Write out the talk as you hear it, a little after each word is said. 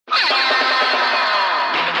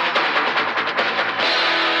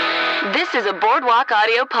This is a Boardwalk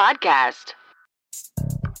Audio podcast.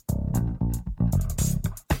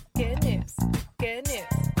 Good news. Good news.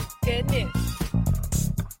 Good news.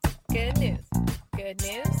 Good news. Good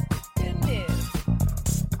news. Good news.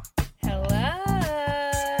 Hello.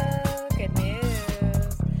 Good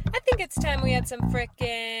news. I think it's time we had some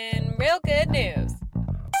frickin' real good news.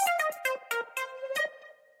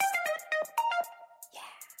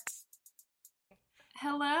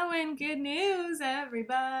 Hello and good news,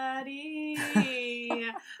 everybody.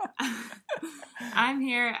 I'm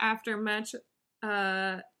here after much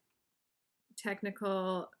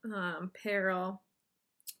technical peril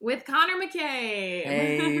with Connor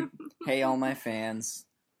McCabe. Hey, all my fans.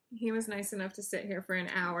 He was nice enough to sit here for an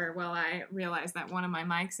hour while I realized that one of my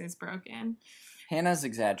mics is broken. Hannah's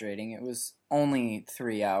exaggerating. It was only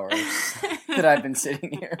 3 hours that I've been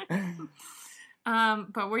sitting here.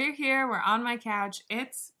 But we're here. We're on my couch.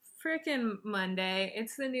 It's freaking Monday.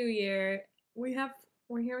 It's the new year. We're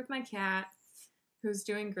here with my cat, who's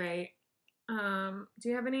doing great. Do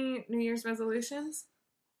you have any New Year's resolutions?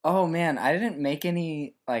 Oh man, I didn't make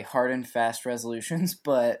any like hard and fast resolutions,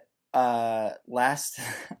 but this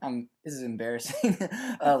is embarrassing.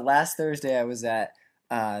 Last Thursday I was at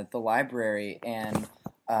the library and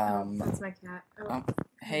that's my cat.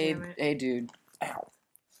 Hey dude. Ow.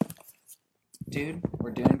 Dude,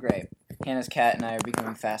 we're doing great. Hannah's cat and I are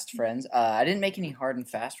becoming fast friends. I didn't make any hard and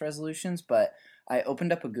fast resolutions, but I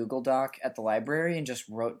opened up a Google Doc at the library and just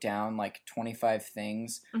wrote down like 25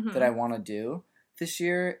 things that I want to do this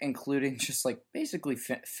year, including just like basically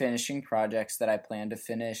finishing projects that I plan to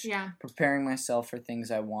finish, preparing myself for things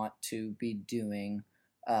I want to be doing,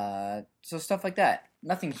 so stuff like that.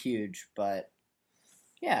 Nothing huge, but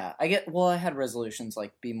yeah, I had resolutions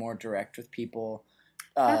like be more direct with people.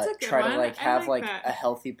 Try to like have like a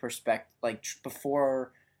healthy perspective, like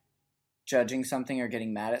before judging something or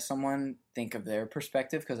getting mad at someone, think of their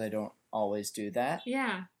perspective, because I don't always do that.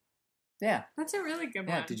 Yeah, that's a really good one.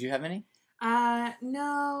 Yeah, did you have any?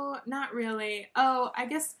 No, not really. Oh, I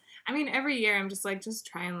guess, I mean, every year I'm just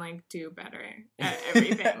try and like do better at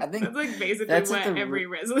everything. I think that's like basically every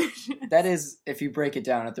resolution is. That is, if you break it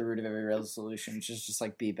down, at the root of every resolution, just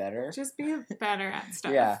like be better. Just be better at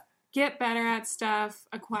stuff. Yeah. Get better at stuff,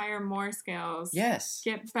 acquire more skills. Yes.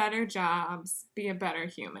 Get better jobs, be a better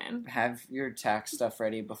human. Have your tax stuff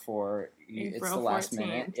ready before it's the last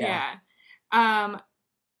minute. Yeah. I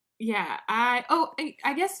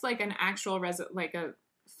guess like an actual like a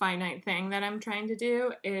finite thing that I'm trying to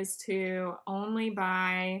do is to only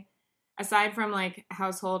buy, aside from like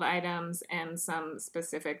household items and some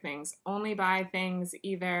specific things, only buy things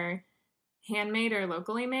either handmade or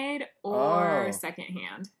locally made or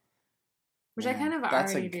secondhand. Which I kind of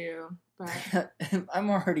already do, but I'm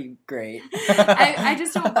already great. I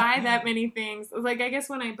just don't buy that many things. Like, I guess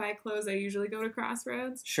when I buy clothes, I usually go to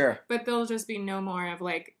Crossroads. Sure. But there'll just be no more of,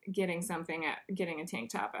 like, getting a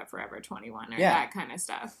tank top at Forever 21 or that kind of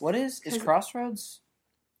stuff. What is Crossroads?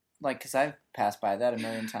 Like, because I've passed by that a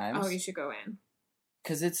million times. Oh, you should go in.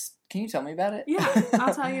 Because can you tell me about it? Yeah,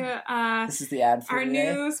 I'll tell you. This is the ad for our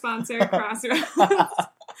new sponsor, Crossroads.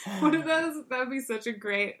 One of those, that would be such a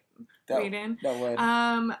great read-in. That would.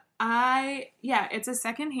 It's a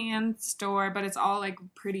secondhand store, but it's all like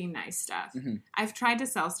pretty nice stuff. Mm-hmm. I've tried to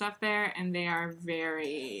sell stuff there, and they're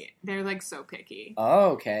like so picky. Oh,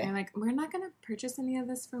 okay. They're like, we're not going to purchase any of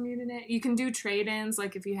this from you today. You can do trade-ins,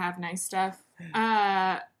 like if you have nice stuff.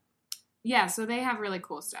 So they have really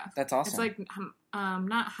cool stuff. That's awesome. It's like,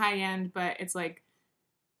 not high-end, but it's like,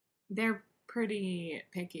 they're pretty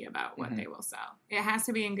picky about what they will sell. It has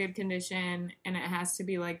to be in good condition, and it has to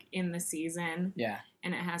be like in the season. Yeah.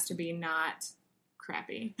 And it has to be not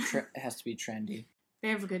crappy. It has to be trendy. They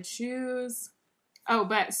have good shoes. Oh,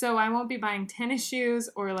 so I won't be buying tennis shoes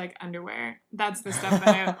or like underwear. That's the stuff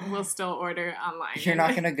that I will still order online. You're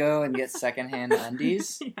not going to go and get secondhand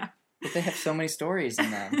undies? Yeah. But they have so many stories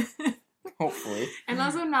in them. Hopefully. And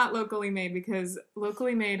also not locally made, because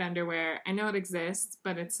locally made underwear, I know it exists,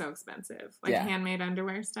 but it's so expensive. Like handmade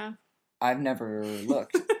underwear stuff. I've never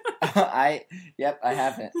looked. I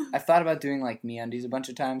haven't. I've thought about doing like MeUndies a bunch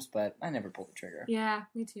of times, but I never pulled the trigger. Yeah,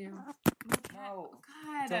 me too. No.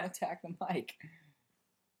 God. Don't attack the mic.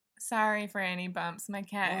 Sorry for any bumps. My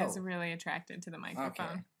cat is really attracted to the microphone.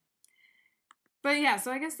 Okay. But yeah,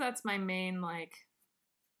 so I guess that's my main like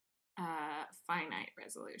finite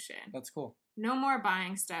resolution. That's cool. No more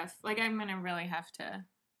buying stuff. Like, I'm gonna really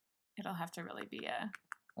it'll have to really be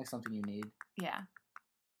like something you need. Yeah.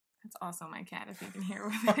 That's also my cat, if you can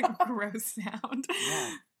hear that gross sound.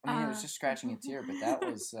 Yeah. I mean, it was just scratching its ear, but that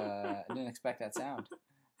was, I didn't expect that sound.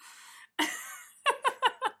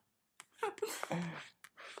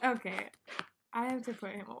 Okay. I have to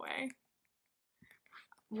put him away.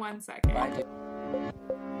 1 second. Bye, dude.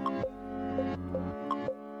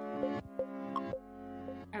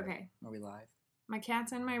 Okay. Are we live? My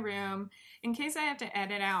cat's in my room. In case I have to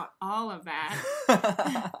edit out all of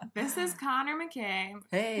that, this is Connor McCabe.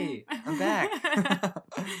 Hey, I'm back.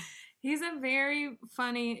 He's a very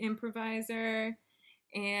funny improviser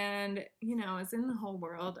and, you know, is in the whole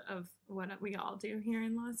world of what we all do here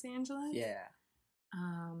in Los Angeles. Yeah.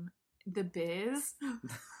 The biz.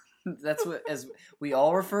 That's what, as we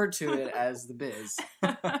all refer to it as the biz.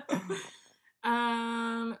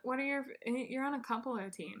 What are you're on a couple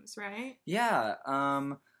of teams, right? Yeah,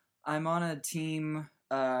 I'm on a team,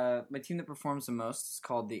 my team that performs the most is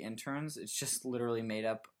called the Interns. It's just literally made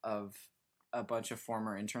up of a bunch of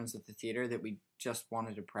former interns at the theater that we just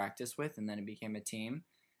wanted to practice with, and then it became a team,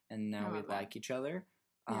 and now we like each other.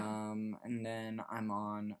 Yeah. And then I'm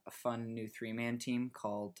on a fun new 3-man team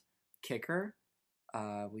called Kicker.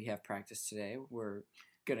 We have practice today. We're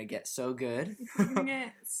gonna get so good. We're gonna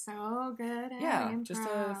get so good at improv. Just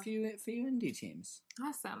a few indie teams.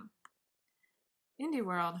 Awesome. Indie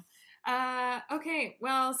world. Okay,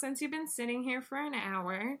 well, since you've been sitting here for an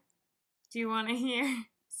hour, do you want to hear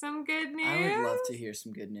some good news? I would love to hear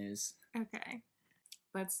some good news. Okay.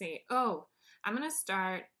 Let's see. Oh, I'm gonna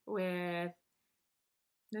start with,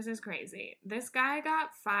 this is crazy. This guy got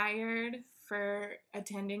fired for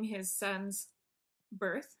attending his son's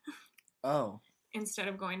birth. Oh. Instead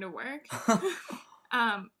of going to work.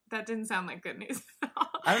 That didn't sound like good news at all.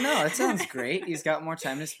 I don't know. It sounds great. He's got more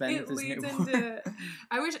time to spend with his newborn.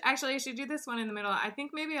 I wish, actually, I should do this one in the middle. I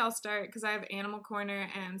think maybe I'll start, because I have Animal Corner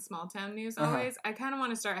and Small Town News always. I kind of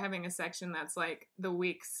want to start having a section that's like the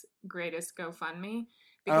week's greatest GoFundMe.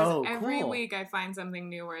 Because every week I find something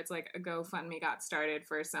new where it's like a GoFundMe got started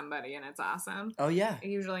for somebody and it's awesome. Oh, yeah. It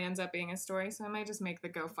usually ends up being a story, so I might just make the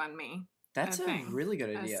GoFundMe. That's a really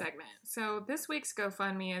good idea. Segment. So this week's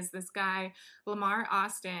GoFundMe is this guy, Lamar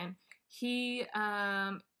Austin. He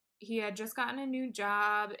had just gotten a new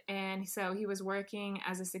job, and so he was working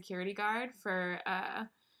as a security guard for as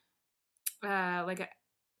a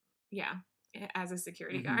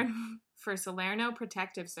security guard for Salerno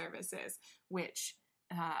Protective Services, which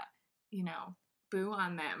boo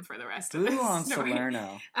on them for the rest of the story. Boo on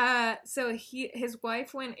Salerno. So his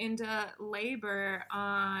wife went into labor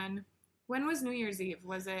on, when was New Year's Eve?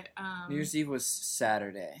 Was it New Year's Eve was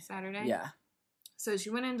Saturday. Saturday? Yeah. So she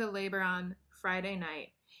went into labor on Friday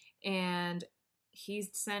night, and he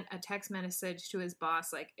sent a text message to his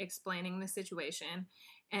boss, like, explaining the situation.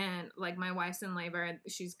 And, like, my wife's in labor.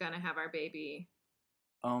 She's going to have our baby.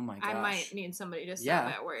 Oh, my gosh. I might need somebody to sub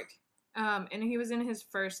at work. And he was in his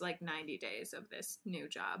first, 90 days of this new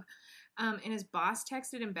job. And his boss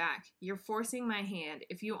texted him back, "You're forcing my hand.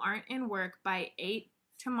 If you aren't in work by 8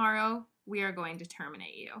 tomorrow, we are going to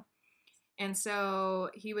terminate you." And so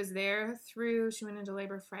he was there she went into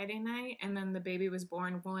labor Friday night, and then the baby was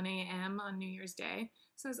born 1 a.m. on New Year's Day.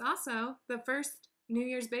 So it's also the first New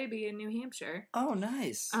Year's baby in New Hampshire. Oh,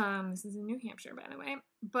 nice. This is in New Hampshire, by the way.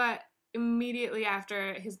 But immediately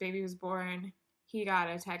after his baby was born, he got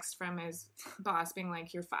a text from his boss being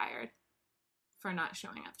like, "You're fired for not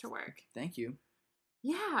showing up to work." Thank you.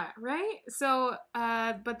 Yeah, right? So,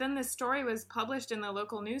 but then this story was published in the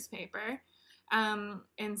local newspaper,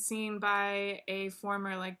 and seen by a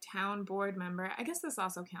former, town board member. I guess this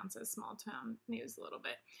also counts as small town news a little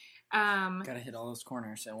bit. Gotta hit all those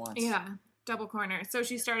corners at once. Yeah, double corner. So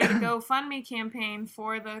she started a GoFundMe campaign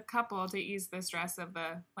for the couple to ease the stress of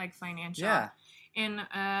the, financial. Yeah.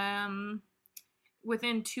 And,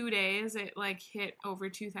 within 2 days, it, hit over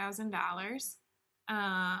 $2,000.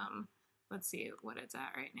 Let's see what it's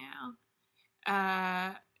at right now.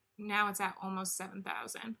 Now it's at almost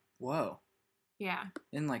 7,000. Whoa. Yeah.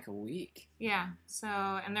 In a week. Yeah. So,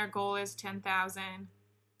 and their goal is 10,000.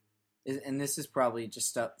 And this is probably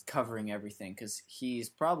just covering everything, because he's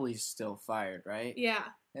probably still fired, right? Yeah.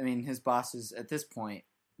 I mean, his boss is, at this point,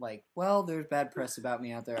 well, there's bad press about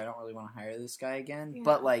me out there. I don't really want to hire this guy again. Yeah.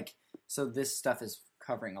 But, so this stuff is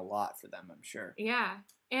covering a lot for them, I'm sure. Yeah.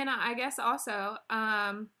 And I guess also,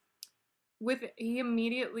 he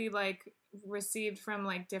immediately, received from,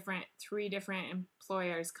 3 different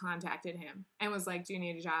employers contacted him and was like, "Do you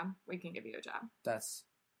need a job? We can give you a job."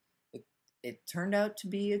 It turned out to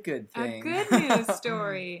be a good thing. A good news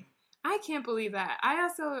story. I can't believe that. I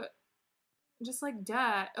also, just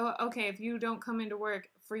duh. Oh, okay, if you don't come into work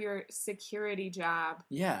for your security job.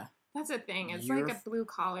 Yeah. That's a thing. It's like a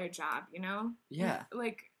blue-collar job, you know? Yeah.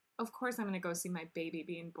 Of course I'm going to go see my baby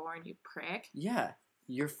being born, you prick. Yeah.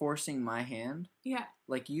 You're forcing my hand? Yeah.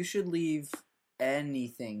 You should leave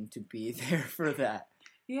anything to be there for that.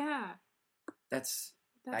 Yeah. That's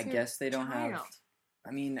That's I your guess they don't child. have.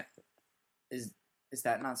 I mean, is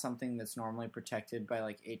that not something that's normally protected by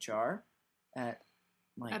like HR at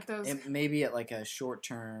those maybe at like a short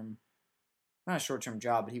term, not a short term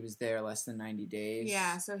job, but he was there less than 90 days.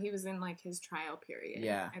 Yeah, so he was in like his trial period.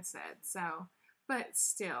 Yeah, it said so, but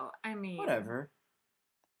still, I mean, whatever.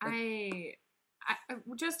 I've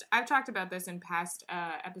talked about this in past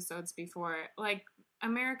episodes before. Like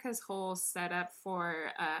America's whole setup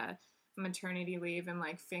for maternity leave and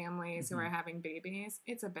like families who are having babies,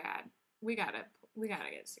 it's a bad. We gotta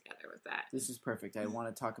get together with that. This is perfect. I want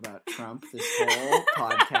to talk about Trump this whole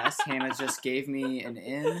podcast. Hannah just gave me an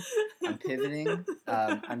in. I'm pivoting.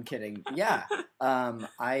 I'm kidding. Yeah.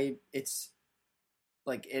 It's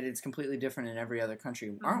like it's completely different in every other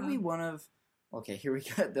country. Aren't we one of? Okay, here we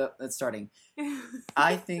go. That's starting.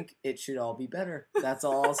 I think it should all be better. That's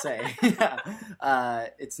all I'll say.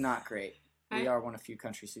 It's not great. We are one of few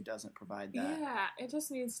countries who doesn't provide that. Yeah, it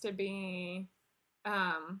just needs to be.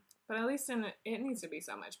 But at least it needs to be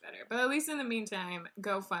so much better. But at least in the meantime,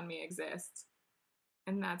 GoFundMe exists.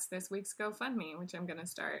 And that's this week's GoFundMe, which I'm going to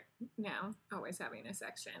start now, always having a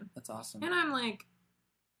section. That's awesome. And I'm like,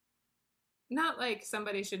 not like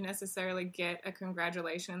somebody should necessarily get a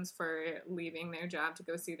congratulations for leaving their job to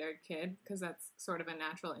go see their kid, because that's sort of a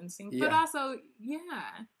natural instinct. Yeah. But also, you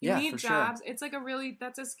need jobs. Sure. It's like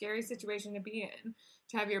that's a scary situation to be in,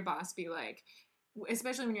 to have your boss be like,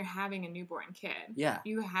 especially when you're having a newborn kid. Yeah.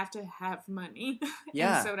 You have to have money.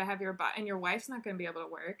 Yeah. And so to have your boss, and your wife's not going to be able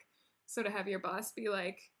to work. So to have your boss be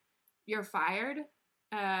like, you're fired,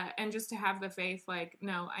 and just to have the faith, like,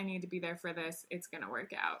 no, I need to be there for this. It's going to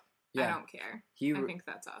work out. Yeah. I don't care. I think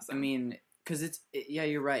that's awesome. I mean, because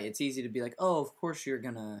you're right. It's easy to be like, oh, of course you're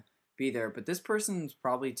going to be there. But this person's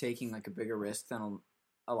probably taking like a bigger risk than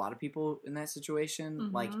a lot of people in that situation.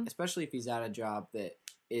 Mm-hmm. Like, especially if he's at a job that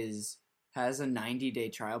has a 90-day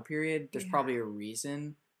trial period, there's probably a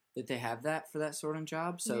reason that they have that for that sort of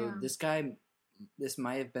job. So this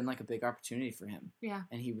might have been like a big opportunity for him. Yeah.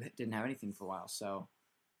 And he didn't have anything for a while. So,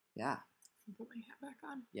 yeah. I'll put my hat back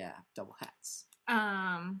on. Yeah, double hats.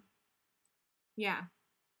 Yeah.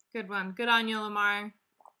 Good one. Good on you, Lamar.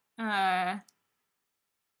 And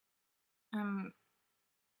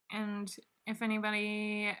if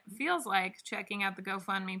anybody feels like checking out the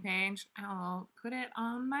GoFundMe page, I'll put it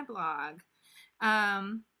on my blog.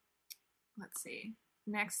 Let's see.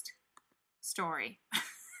 Next story.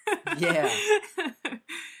 Yeah.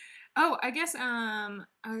 Oh, I guess so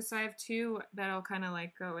I have two that'll kind of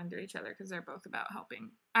like go into each other because they're both about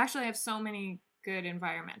helping. Actually, I have so many good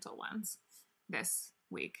environmental ones this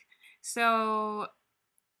week. So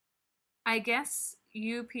I guess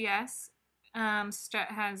UPS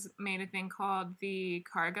has made a thing called the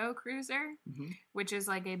Cargo Cruiser, which is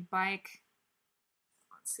like a bike.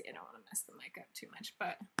 Let's see, I don't want to mess the mic up too much,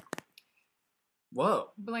 but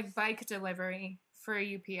like bike delivery for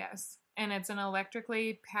UPS. And it's an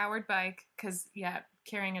electrically powered bike because,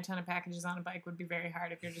 carrying a ton of packages on a bike would be very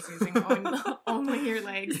hard if you're just using only your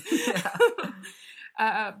legs.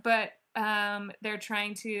 But they're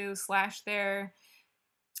trying to slash their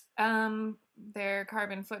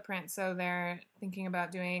carbon footprint. So they're thinking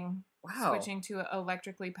about switching to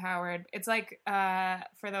electrically powered. It's like,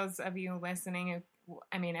 for those of you listening,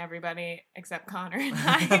 everybody except Connor and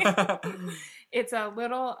I, it's a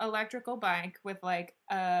little electrical bike with like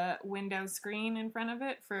a window screen in front of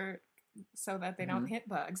it so that they don't hit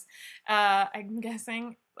bugs, I'm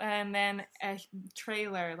guessing. And then a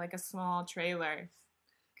trailer, like a small trailer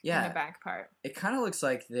in the back part. It kind of looks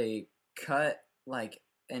like they cut like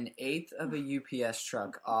an eighth of a UPS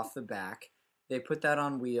truck off the back. They put that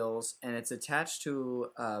on wheels, and it's attached to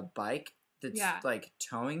a bike that's like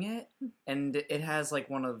towing it, and it has like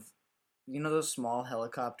one of those small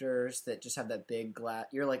helicopters that just have that big glass.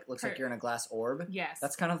 Looks like you're in a glass orb. Yes,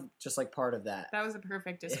 that's kind of just like part of that. That was a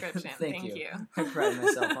perfect description. Thank you. I pride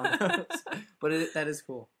myself on those, but that is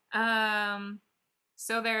cool.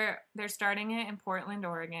 So they're starting it in Portland,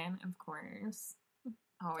 Oregon, of course.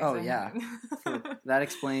 Always that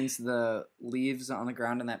explains the leaves on the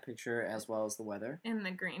ground in that picture as well as the weather and the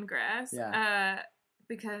green grass. Yeah.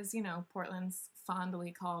 Because, Portland's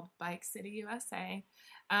fondly called Bike City, USA.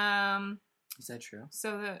 Is that true?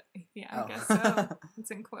 So I guess so.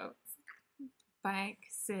 It's in quotes. Bike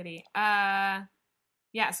City. So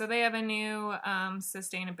they have a new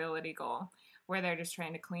sustainability goal where they're just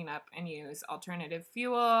trying to clean up and use alternative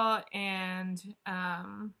fuel, and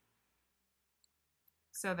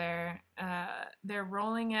so they're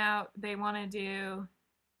rolling out. They want to do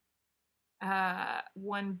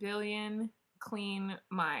 1 billion clean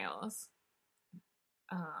miles.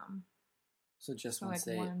 So just So once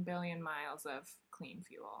like 1 billion miles of clean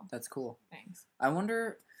fuel. That's cool. Thanks. I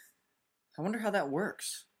wonder how that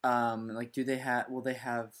works. Like, will they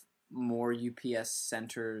have more UPS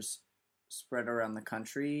centers spread around the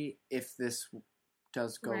country if this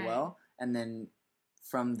does go well, and then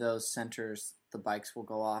from those centers the bikes will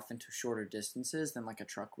go off into shorter distances than like a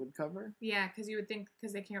truck would cover? Yeah, because you would think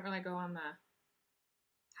because they can't really go on the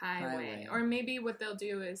highway. Or maybe what they'll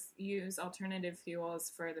do is use alternative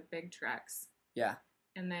fuels for the big trucks. Yeah.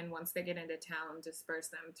 And then once they get into town, disperse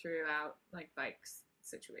them throughout like bikes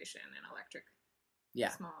situation and electric.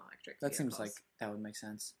 Yeah. Small electric That vehicles. seems like that would make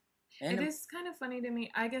sense. And it is kind of funny to me.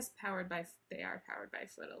 I guess they are powered by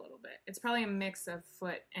foot a little bit. It's probably a mix of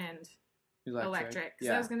foot and electric.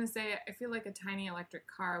 Because I was going to say, I feel like a tiny electric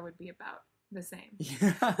car would be about the same.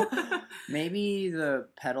 Yeah. Maybe the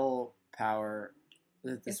pedal power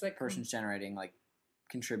that this like, person's generating like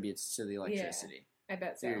contributes to the electricity. Yeah, I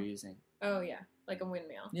bet so. That you're using. Oh yeah, like a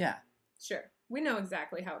windmill. Yeah. Sure. We know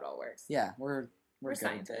exactly how it all works. Yeah, we're good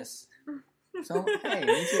scientists. at this. So, hey,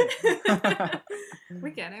 me too.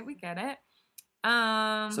 We get it.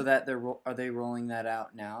 So that are they rolling that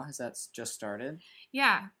out now? Has that just started?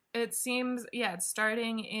 Yeah, it seems. Yeah, it's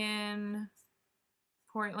starting in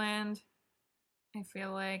Portland. I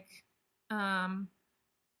feel like,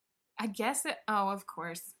 I guess it. Oh, of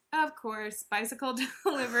course, bicycle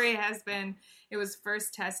delivery it was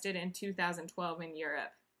first tested in 2012 in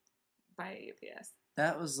Europe by UPS.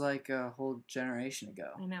 That was like a whole generation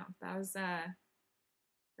ago. I know. That was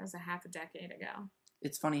a half a decade ago.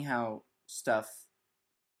 It's funny how stuff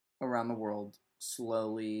around the world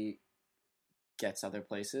slowly gets other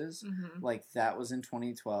places. Mm-hmm. Like that was in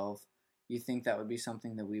 2012. You think that would be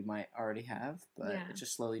something that we might already have, but it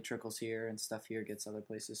just slowly trickles here, and stuff here gets other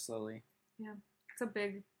places slowly. Yeah. It's a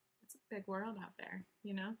big world out there,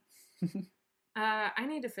 you know? I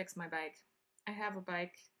need to fix my bike. I have a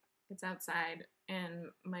bike. It's outside, and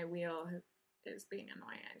my wheel is being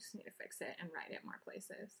annoying. I just need to fix it and ride it more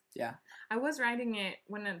places. Yeah. I was riding it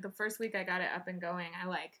when the first week I got it up and going. I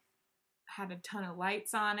like had a ton of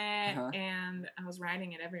lights on it, and I was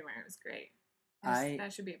riding it everywhere. It was great.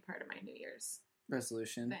 That should be a part of my New Year's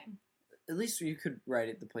resolution thing. At least you could ride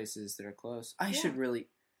it the places that are close. I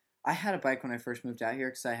had a bike when I first moved out here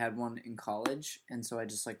because I had one in college, and so I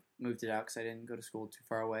just like moved it out because I didn't go to school too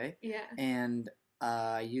far away. Yeah. And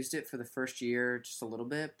I used it for the first year just a little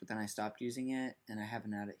bit, but then I stopped using it, and I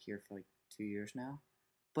haven't had it here for like 2 years now.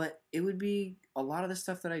 But it would be a lot of the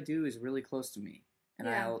stuff that I do is really close to me, and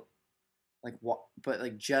I'll like walk, but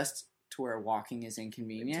like just to where walking is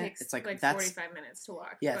inconvenient. It's like that's 45 minutes to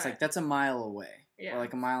walk. Yeah, it's like that's a mile away, or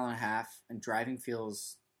like a mile and a half, and driving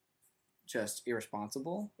feels just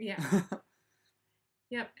irresponsible. Yeah.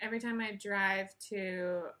 Yep. Every time I drive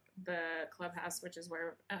to the clubhouse, which is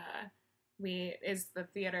where is the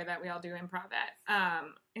theater that we all do improv at.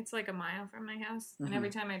 It's like a mile from my house, and every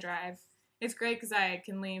time I drive, it's great because I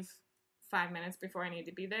can leave 5 minutes before I need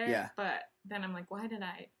to be there. Yeah. But then I'm like, why did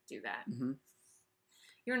I do that? Mm-hmm.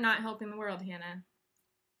 You're not helping the world, Hannah.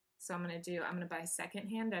 So I'm gonna buy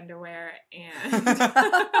secondhand underwear and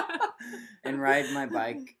and ride my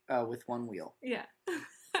bike with one wheel. Yeah.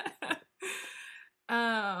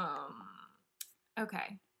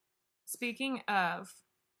 Okay. Speaking of,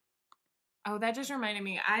 that just reminded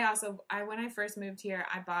me. I when I first moved here,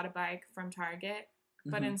 I bought a bike from Target,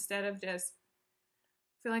 but instead of just,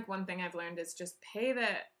 I feel like one thing I've learned is just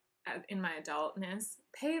in my adultness,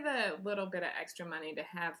 pay the little bit of extra money to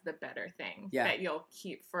have the better thing that you'll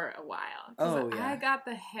keep for a while. I got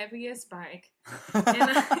the heaviest bike, and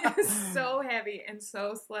it was so heavy and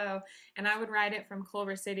so slow, and I would ride it from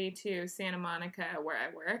Culver City to Santa Monica where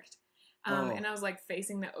I worked, and I was like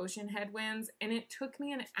facing the ocean headwinds, and it took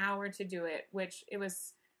me an hour to do it, which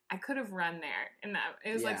I could have run there, and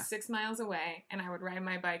it was like 6 miles away, and I would ride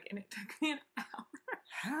my bike, and it took me an hour.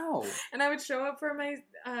 How? And I would show up for my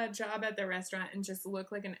job at the restaurant and just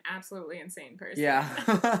look like an absolutely insane person. Yeah.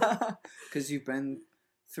 Because you've been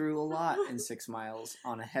through a lot in 6 miles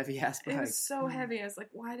on a heavy-ass bike. It was so heavy. I was like,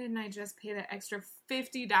 why didn't I just pay the extra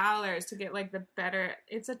 $50 to get like the better...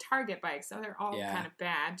 It's a Target bike, so they're all kind of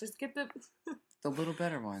bad. Just get the little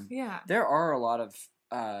better one. Yeah. There are a lot of...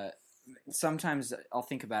 sometimes I'll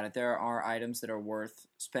think about it. There are items that are worth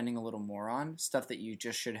spending a little more on. Stuff that you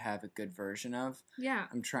just should have a good version of. Yeah.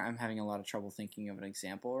 I'm having a lot of trouble thinking of an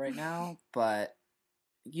example right now, but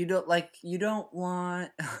you don't want.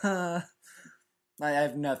 I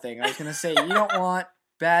have nothing. I was gonna say you don't want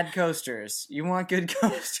bad coasters. You want good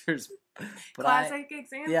coasters. But classic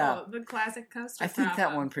example. Yeah. The classic coaster. I think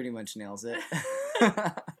that one pretty much nails it.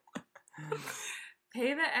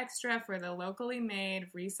 Pay the extra for the locally made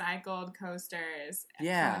recycled coasters from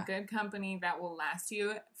Yeah. a good company that will last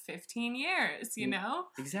you 15 years, you know?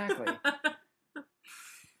 Exactly.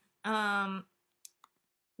 Well,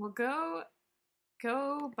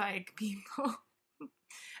 go bike, people.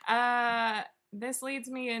 This leads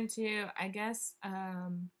me into, I guess,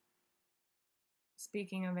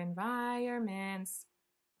 speaking of environments,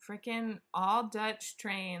 freaking all Dutch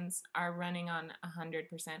trains are running on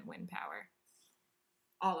 100% wind power.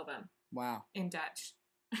 All of them. Wow. In Dutch.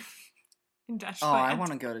 In Dutch Oh, land. I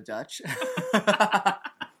want to go to Dutch.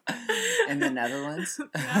 In the Netherlands.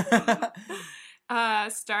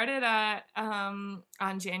 Started at on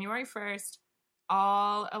January 1st.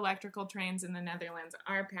 All electrical trains in the Netherlands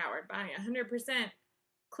are powered by 100%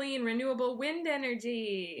 clean, renewable wind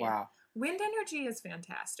energy. Wow. Wind energy is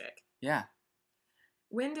fantastic. Yeah.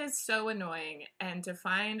 Wind is so annoying, and to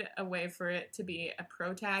find a way for it to be a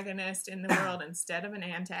protagonist in the world instead of an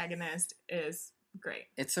antagonist is great.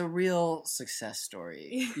 It's a real success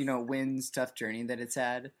story. You know, Wind's tough journey that it's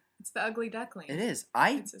had. It's the ugly duckling. It is.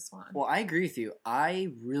 It's a swan. Well, I agree with you. I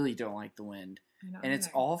really don't like the wind. And it's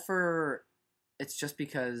all for... It's just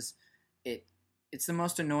because it's the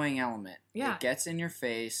most annoying element. Yeah. It gets in your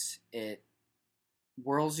face. It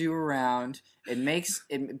whirls you around.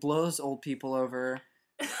 It blows old people over.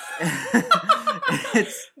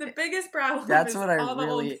 It's the biggest problem. That's is what I all the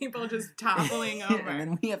really... old people just toppling over, and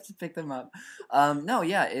then we have to pick them up. That's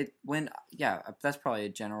probably a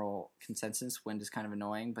general consensus. Wind is kind of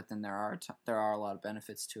annoying, but then there are a lot of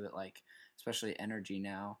benefits to it, like especially energy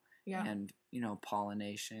now. Yeah. And,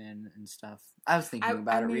 pollination and stuff. I was thinking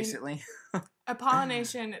about it recently.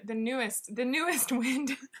 Pollination, the newest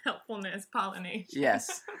wind helpfulness, pollination.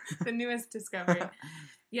 Yes. The newest discovery.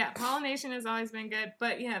 Yeah, pollination has always been good,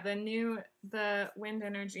 but yeah, the wind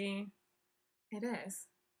energy, it is.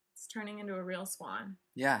 It's turning into a real swan.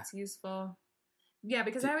 Yeah. It's useful. Yeah,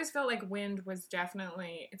 because I always felt like wind was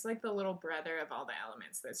definitely, it's like the little brother of all the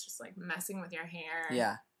elements that's just like messing with your hair.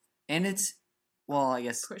 Yeah. And it's, well, I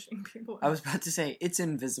guess pushing people. I was about to say it's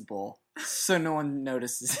invisible, so no one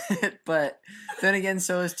notices it. But then again,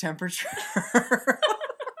 so is temperature.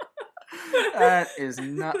 That is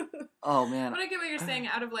not. Oh man. But I get what you're saying.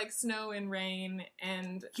 Out of like snow and rain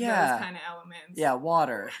and those kind of elements. Yeah,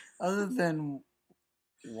 water. Other than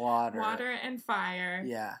water. Water and fire.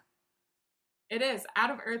 Yeah. It is out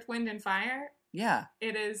of earth, wind, and fire. Yeah.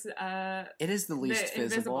 It is. It is the least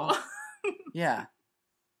visible. Yeah.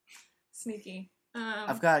 Sneaky.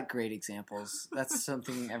 I've got great examples. That's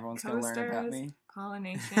something everyone's going to learn about me.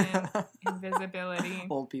 Pollination, invisibility.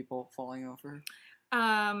 Old people falling over.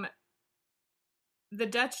 The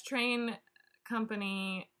Dutch train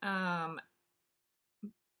company,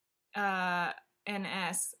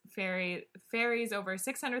 NS, ferries over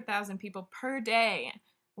 600,000 people per day,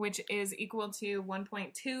 which is equal to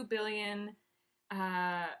 1.2 billion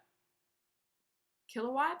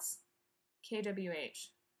kilowatts? kWh.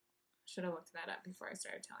 Should have looked that up before I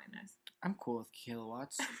started telling this. I'm cool with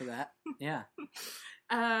kilowatts for that. Yeah.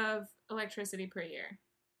 Of electricity per year.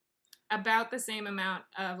 About the same amount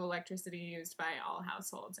of electricity used by all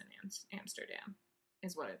households in Amsterdam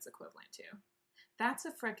is what it's equivalent to. That's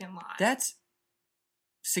a freaking lot. That's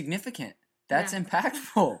significant. That's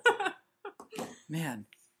impactful. Man.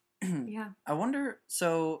 Yeah. I wonder,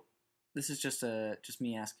 so this is just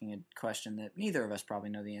me asking a question that neither of us probably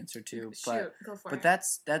know the answer to. Shoot, go for it. But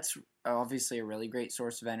that's obviously a really great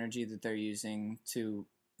source of energy that they're using to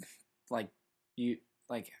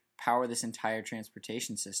power this entire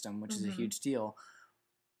transportation system, which is a huge deal.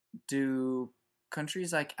 Do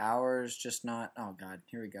countries like ours just not... Oh, God,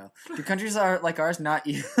 here we go. Do countries like ours not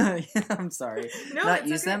use... I'm sorry. No, not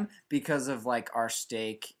use them because of, our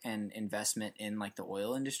stake and investment in, the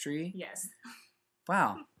oil industry? Yes.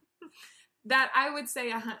 Wow. That I would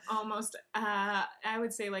say almost, I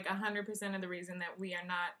would say 100% of the reason that we are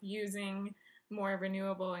not using more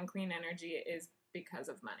renewable and clean energy is because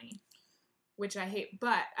of money, which I hate.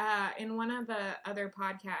 But in one of the other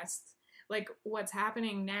podcasts, what's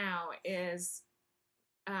happening now is,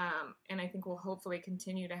 and I think will hopefully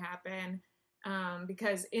continue to happen,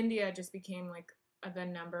 because India just became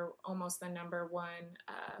almost the number one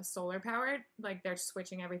solar powered. They're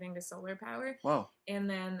switching everything to solar power. Whoa. And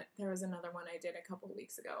then there was another one I did a couple of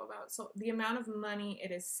weeks ago about the amount of money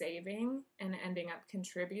it is saving and ending up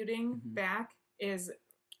contributing back is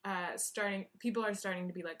people are starting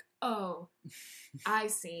to be like, oh, I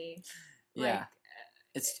see. Yeah.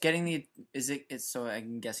 It's getting so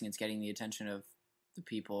I'm guessing it's getting the attention of the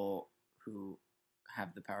people who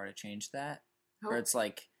have the power to change that. Or it's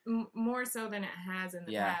more so than it has in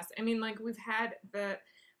the past. I mean, we've had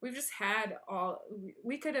we've just had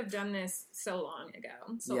we could have done this so long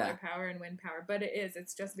ago, solar power and wind power, but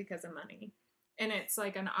it's just because of money. And it's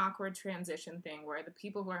like an awkward transition thing where the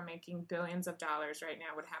people who are making billions of dollars right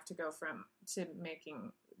now would have to go to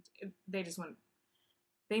making,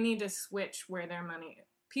 they need to switch where their money,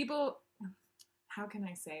 people, how can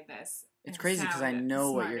I say this? It's crazy because I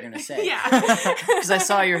know what you're going to say. Yeah. Because I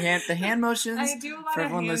saw the hand motions. I do a lot for of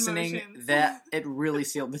everyone hand listening, motions. that it really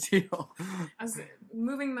sealed the deal. I was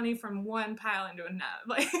moving money from one pile into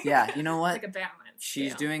another. Yeah, you know what? Like a balance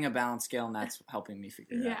She's scale. doing a balance scale, and that's helping me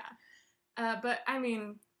figure it out. But I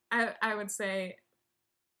mean, I would say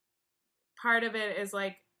part of it is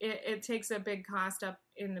like it takes a big cost up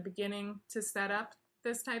in the beginning to set up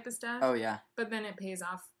this type of stuff. Oh, yeah. But then it pays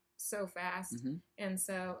off so fast. Mm-hmm. And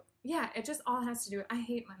so, yeah, it just all has to do with, I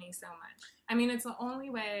hate money so much. I mean, it's the only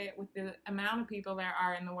way, with the amount of people there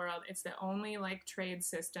are in the world, it's the only, like, trade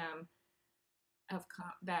system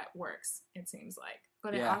that works, it seems like.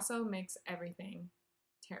 But it also makes everything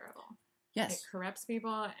terrible. Yes. It corrupts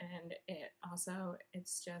people, and it also,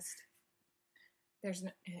 it's just, there's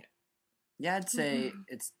no... Yeah, I'd say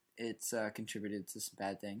it's contributed to some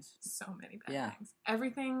bad things. So many bad things.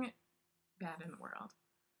 Everything bad in the world.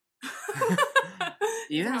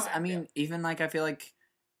 Even like, I feel like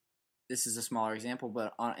this is a smaller example,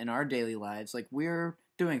 but in our daily lives, like, we're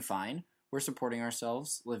doing fine. We're supporting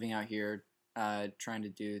ourselves, living out here, trying to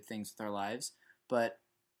do things with our lives. But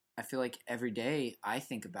I feel like every day I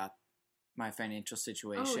think about my financial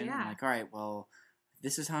situation. Oh, yeah. I'm like, all right, well,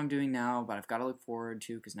 this is how I'm doing now, but I've got to look forward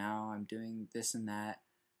to, because now I'm doing this and that,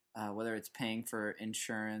 whether it's paying for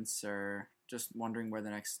insurance or just wondering where the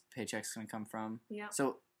next paycheck's going to come from. Yeah.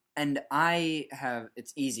 So, and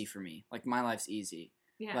it's easy for me. Like, my life's easy,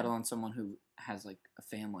 let alone someone who has, like, a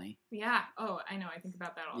family. Yeah. Oh, I know. I think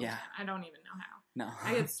about that all the time. I don't even know how. No.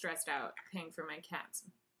 I get stressed out paying for my cat's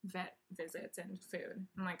vet visits and food.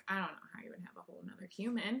 I'm like, I don't know how you would have a whole nother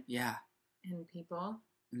human. Yeah. And people.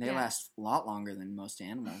 And they last a lot longer than most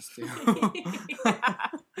animals do.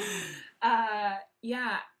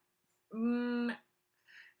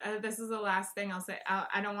 This is the last thing I'll say.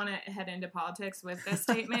 I don't want to head into politics with this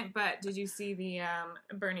statement, but did you see the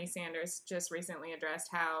Bernie Sanders just recently addressed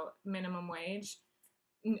how minimum wage,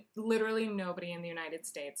 literally nobody in the United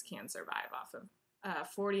States can survive off of a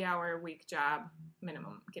 40-hour week job,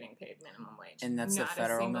 getting paid minimum wage. And that's the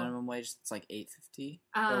federal minimum wage. It's like $8.50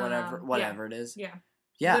 or whatever it is. Yeah.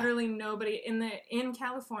 Yeah. Literally nobody in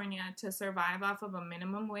California, to survive off of a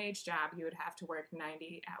minimum wage job, you would have to work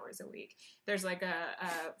 90 hours a week. There's like a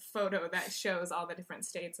photo that shows all the different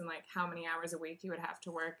states and like how many hours a week you would have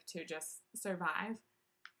to work to just survive.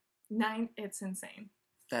 It's insane.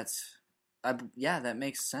 That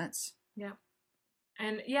makes sense. Yeah.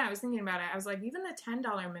 And I was thinking about it. I was like, even the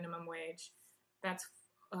 $10 minimum wage, that's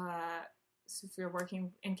so if you're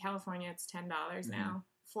working in California, it's $10 now,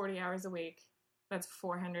 40 hours a week. That's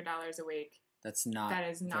 $400 a week. That is not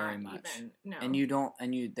very much. Even, no. And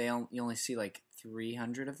you only see like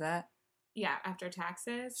 300 of that. Yeah, after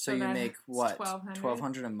taxes. So you make what?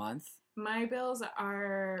 $1,200 a month. My bills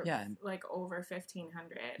are like over $1,500.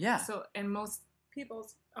 Yeah. So, and most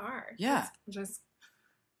people's are. Yeah.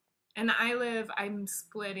 And I'm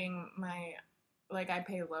splitting I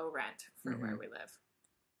pay low rent for where we live.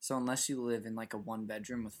 So unless you live in like a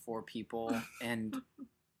 1-bedroom with 4 people and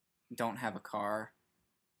don't have a car,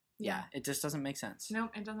 it just doesn't make sense. No,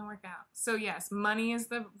 it doesn't work out. So yes, money is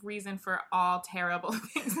the reason for all terrible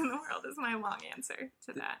things in the world, is my long answer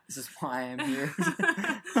to that. This is why I'm here.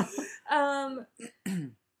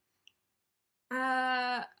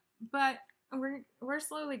 But we're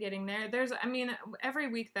slowly getting there. Every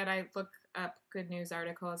week that I look up good news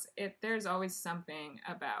articles, there's always something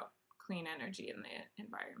about clean energy in the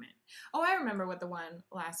environment. Oh, I remember what the one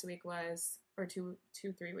last week was, or 3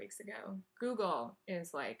 weeks ago. Google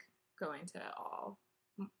is like going to all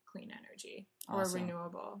clean energy or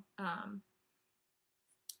renewable.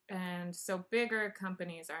 And so bigger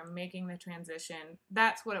companies are making the transition.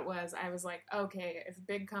 That's what it was. I was like, okay, if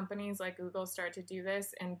big companies like Google start to do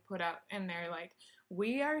this and and they're like,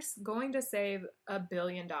 we are going to save $1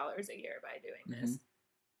 billion a year by doing this.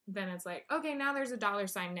 Then it's like, okay, now there's a dollar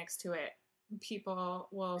sign next to it. People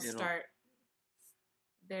will start.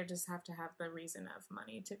 They just have to have the reason of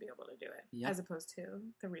money to be able to do it, as opposed to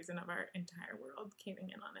the reason of our entire world caving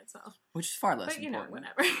in on itself. Which is far less important. But,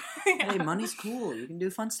 whatever. Hey, money's cool. You can do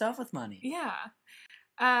fun stuff with money. Yeah.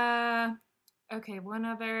 Okay,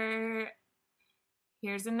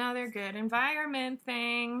 here's another good environment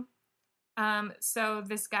thing. So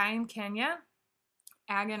this guy in Kenya,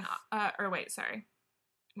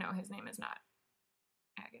 no, his name is not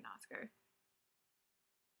Agan Oscar.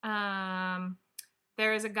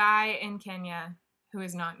 There is a guy in Kenya who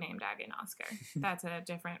is not named Agin Oscar. That's a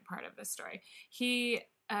different part of the story. He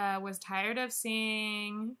was tired of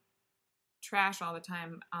seeing trash all the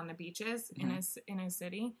time on the beaches in his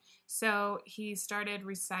city, so he started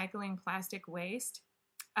recycling plastic waste.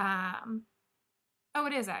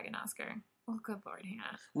 It is Agin Oscar. Oh, good Lord,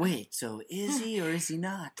 Hannah. Wait, so is he or is he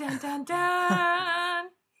not? Dun dun dun!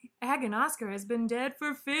 Agin Oscar has been dead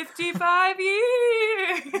for 55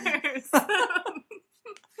 years.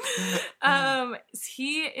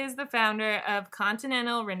 He is the founder of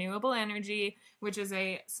Continental Renewable Energy, which is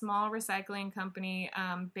a small recycling company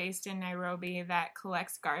based in Nairobi that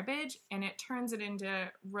collects garbage and it turns it into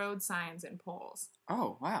road signs and poles.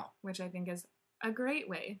 Oh, wow. Which I think is a great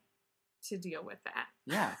way to deal with that.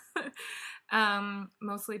 Yeah.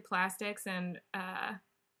 Mostly plastics and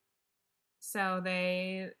so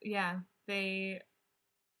they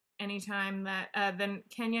anytime that the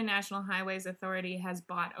Kenya National Highways Authority has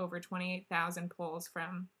bought over 28,000 poles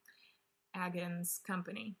from Agin's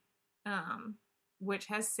company, which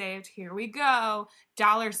has saved, here we go,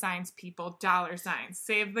 dollar signs, people, dollar signs.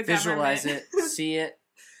 Save the Visualize government. it, see it,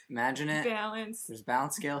 imagine it. Balance. There's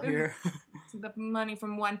balance scale here. The money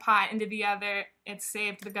from one pot into the other. It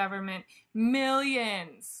saved the government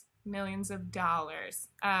millions of dollars.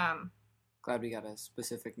 Glad we got a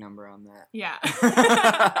specific number on that. Yeah.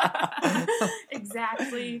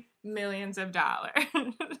 Exactly millions of dollars.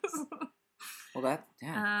 Well,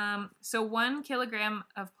 so 1 kilogram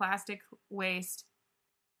of plastic waste,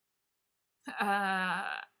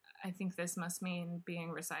 I think this must mean being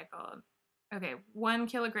recycled. Okay, 1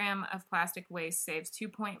 kilogram of plastic waste saves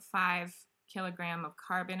 2.5 kilogram of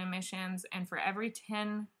carbon emissions, and for every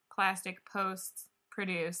 10 plastic posts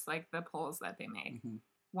produced, like the poles that they make,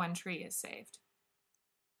 1 tree is saved.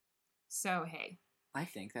 So, hey. I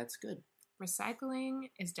think that's good. Recycling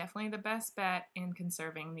is definitely the best bet in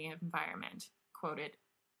conserving the environment, quoted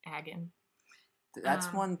Agin.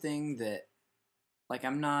 That's one thing that, like,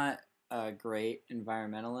 I'm not a great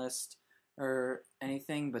environmentalist or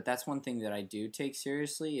anything, but that's one thing that I do take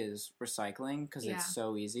seriously is recycling, because it's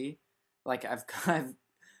so easy. Like,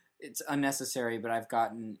 it's unnecessary, but I've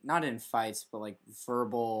gotten, not in fights, but, like,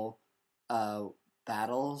 verbal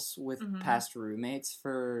battles with past roommates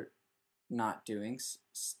for not doing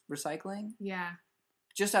recycling. Yeah.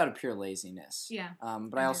 Just out of pure laziness. Yeah.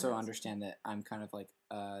 But I also understand that I'm kind of like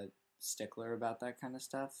a stickler about that kind of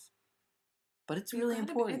stuff. But it's really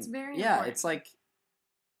important. It's very important. Yeah, it's like,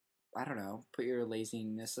 I don't know, put your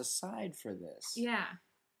laziness aside for this. Yeah.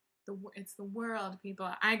 It's the world, people.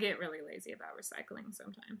 I get really lazy about recycling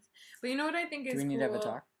sometimes. But you know what I think is cool? Do we need to have a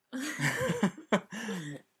talk?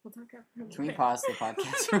 We'll talk after. Can we pause the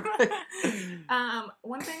podcast real quick?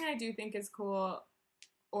 One thing I do think is cool,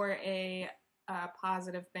 or a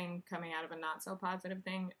positive thing coming out of a not so positive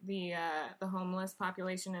thing, the homeless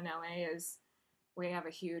population in LA we have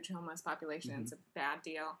a huge homeless population. It's a bad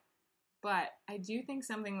deal. But I do think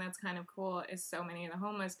something that's kind of cool is so many of the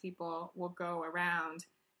homeless people will go around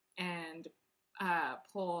and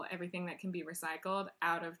pull everything that can be recycled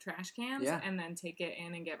out of trash cans and then take it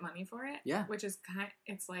in and get money for it. Yeah. Which is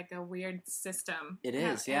it's like a weird system. It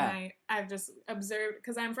is, yeah. And I've just observed,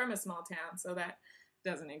 because I'm from a small town, so that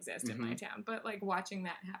doesn't exist in my town. But like watching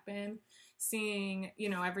that happen, seeing,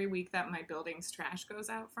 every week that my building's trash goes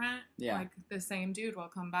out front, like the same dude will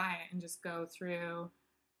come by and just go through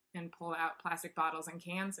and pull out plastic bottles and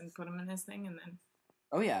cans and put them in this thing, and then.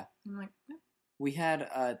 Oh yeah. I'm like. Eh. We had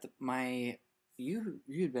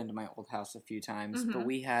You had been to my old house a few times, but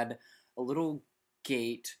we had a little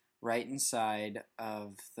gate right inside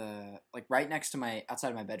of right next to outside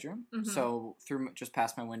of my bedroom. So just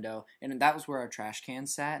past my window, and that was where our trash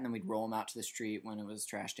cans sat, and then we'd roll them out to the street when it was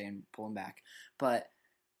trash day and pull them back. But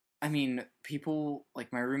I mean, people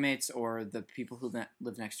like my roommates or the people who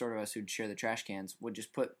lived next door to us who'd share the trash cans would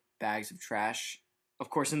just put bags of trash,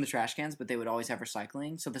 of course, in the trash cans, but they would always have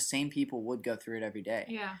recycling. So the same people would go through it every day.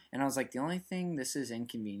 Yeah. And I was like, the only thing this is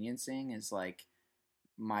inconveniencing is like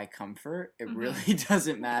my comfort. It really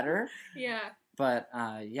doesn't matter. Yeah. But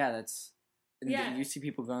you see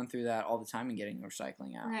people going through that all the time and getting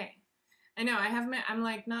recycling out. Right. I know. I'm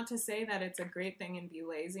like, not to say that it's a great thing and be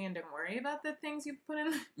lazy and don't worry about the things you put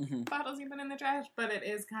in bottles you put in the trash, but it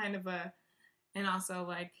is kind of and also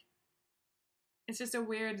like, it's just a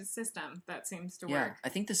weird system that seems to work. Yeah, I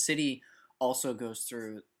think the city also goes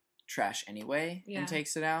through trash anyway and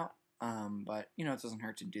takes it out. But, it doesn't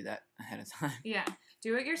hurt to do that ahead of time. Yeah,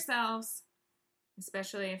 do it yourselves,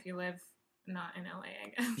 especially if you live not in LA, I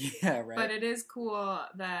guess. Yeah, right. But it is cool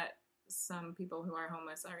that some people who are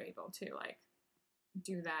homeless are able to, like,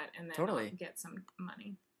 do that and then get some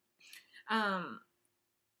money.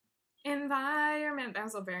 Environment. That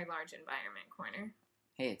was a very large environment corner.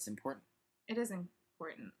 Hey, it's important. It is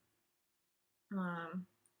important.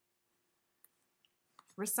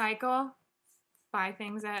 Recycle. Buy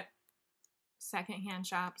things at secondhand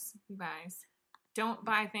shops, you guys. Don't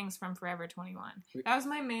buy things from Forever 21. That was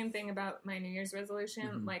my main thing about my New Year's resolution.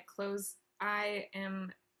 Mm-hmm. Like, clothes. I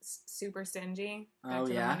am super stingy. Back Oh,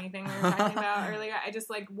 to yeah? the money thing we were talking about earlier. I just,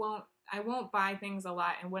 like, I won't buy things a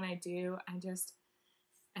lot. And when I do,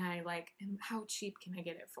 how cheap can I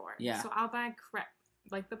get it for? Yeah. So I'll buy crap,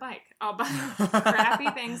 like the bike. I'll buy crappy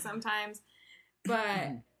things sometimes. But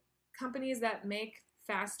companies that make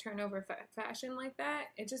fast turnover fashion like that,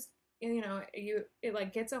 it just, it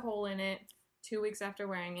like gets a hole in it 2 weeks after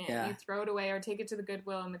wearing it. Yeah. You throw it away or take it to the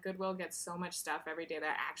Goodwill, and the Goodwill gets so much stuff every day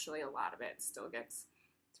that actually a lot of it still gets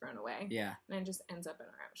thrown away. Yeah. And it just ends up in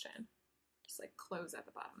our ocean. Just like clothes at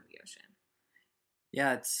the bottom of the ocean.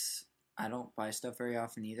 Yeah, I don't buy stuff very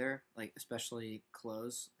often either, like especially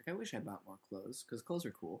clothes. Like I wish I bought more clothes because clothes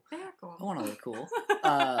are cool. They are cool. I want to look cool.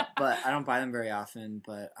 But I don't buy them very often,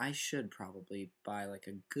 but I should probably buy like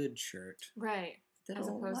a good shirt. Right. As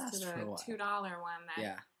That'll opposed last to the for a while. $2 one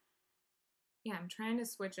that Yeah. I'm trying to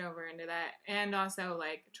switch over into that. And also,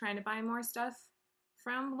 like, trying to buy more stuff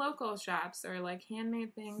from local shops or, like,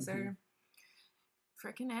 handmade things or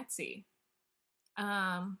frickin' Etsy.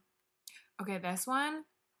 Okay, this one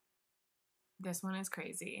is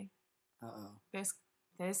crazy. Uh-oh.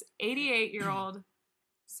 This 88-year-old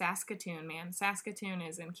Saskatoon man. Saskatoon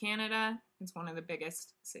is in Canada. It's one of the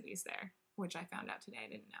biggest cities there, which I found out today. I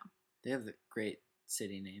didn't know. They have the great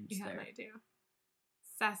city names there. Yeah, they do.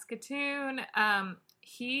 Saskatoon.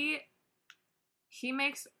 He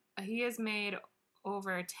has made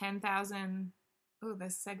over 10,000. Oh,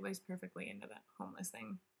 this segues perfectly into the homeless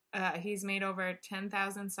thing. He's made over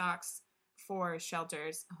 10,000 socks for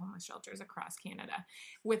homeless shelters across Canada,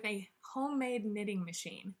 with a homemade knitting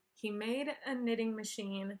machine. He made a knitting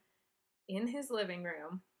machine in his living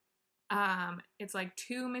room. It's like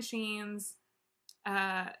 2 machines.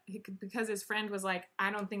 Because his friend was like,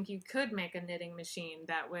 I don't think you could make a knitting machine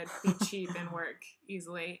that would be cheap and work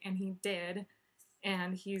easily. And he did.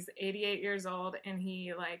 And he's 88 years old, and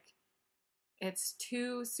it's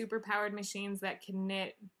 2 super powered machines that can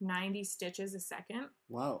knit 90 stitches a second.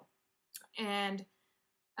 Whoa. And,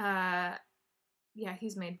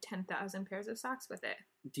 he's made 10,000 pairs of socks with it.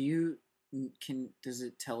 Does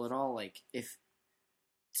it tell at all, like,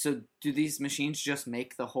 so do these machines just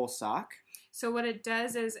make the whole sock? So what it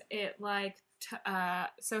does is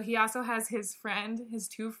so he also has his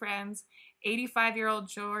 2 friends, 85-year-old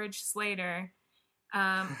George Slater,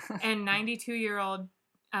 and 92-year-ld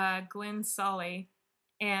Glenn Sully,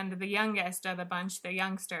 and the youngest of the bunch, the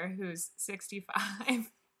youngster, who's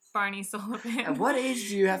 65, Barney Sullivan. At what age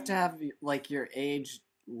do you have to have, like, your age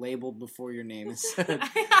labeled before your name is said?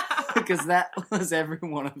 Because that was every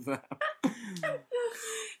one of them.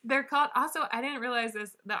 They're called, also, I didn't realize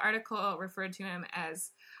this, the article referred to him as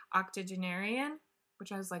octogenarian,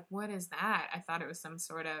 which I was like, what is that? I thought it was some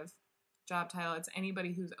sort of job title. It's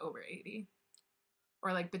anybody who's over 80.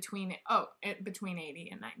 Or like between 80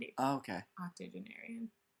 and 90. Oh, okay. Octogenarian.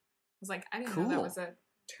 I was like, I didn't Cool. know that was a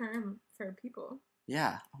term for people.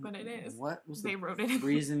 Yeah. But it is. What was They the wrote it in.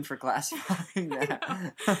 reason for classifying that?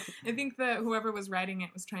 I think that whoever was writing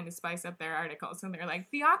it was trying to spice up their articles, and they're like,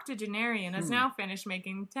 the octogenarian has now finished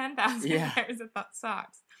making 10,000 pairs of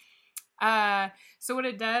socks. So what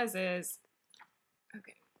it does is,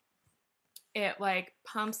 it like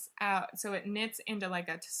pumps out, so it knits into like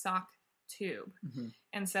a sock tube. Mm-hmm.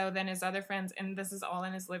 And so then his other friends, and this is all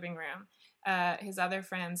in his living room, his other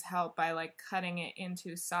friends help by like cutting it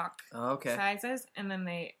into sock sizes, and then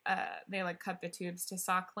they like cut the tubes to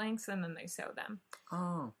sock lengths, and then they sew them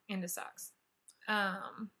into socks.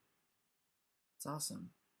 It's awesome.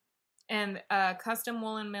 And Custom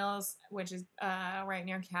Woolen Mills, which is right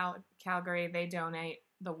near Calgary, they donate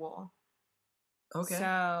the wool. Okay.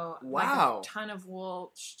 So, like a ton of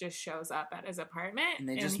wool just shows up at his apartment. And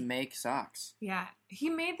they just make socks. Yeah. He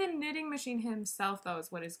made the knitting machine himself, though,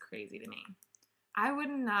 is what is crazy to me. I would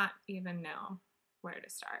not even know where to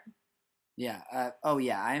start. Yeah.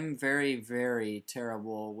 I'm very, very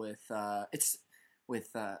terrible with,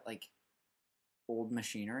 like, old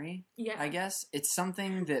machinery. Yeah. I guess. It's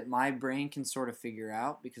something that my brain can sort of figure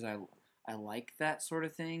out because I like that sort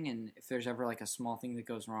of thing. And if there's ever, like, a small thing that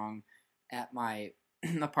goes wrong at my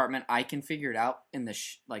apartment, I can figure it out in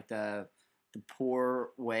the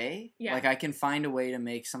poor way. Yeah. Like, I can find a way to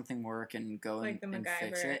make something work and go like and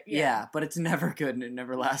fix it. Yeah, but it's never good and it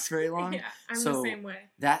never lasts very long. Yeah, I'm the same way.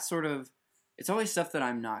 That sort of it's always stuff that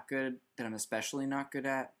I'm especially not good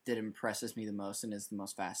at, that impresses me the most and is the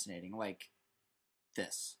most fascinating. Like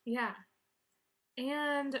this. Yeah.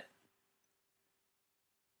 And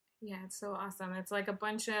yeah, it's so awesome. It's like a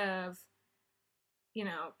bunch of,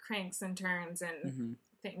 cranks and turns and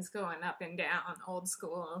things going up and down, old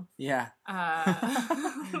school. Yeah.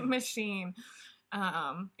 Machine.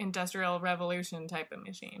 Industrial revolution type of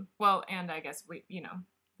machine. Well, and I guess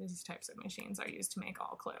these types of machines are used to make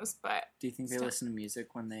all clothes, but... Do you think they listen to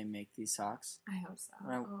music when they make these socks? I hope so.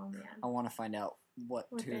 Oh, man. I want to find out what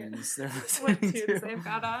tunes they're listening to. What tunes they've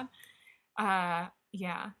got on.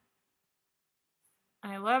 Yeah.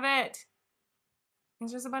 I love it.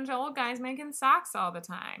 It's just a bunch of old guys making socks all the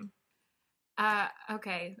time.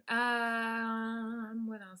 Okay.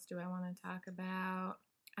 What else do I want to talk about?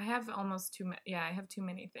 I have I have too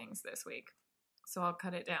many things this week, so I'll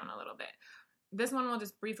cut it down a little bit. This one we'll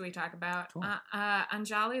just briefly talk about. Cool.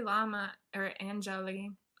 Anjali Lama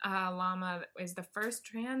is the first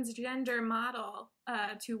transgender model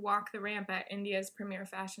to walk the ramp at India's premier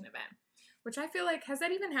fashion event. Which I feel like, has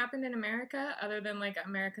that even happened in America, other than like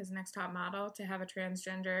America's Next Top Model, to have a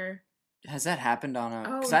transgender? Has that happened on a?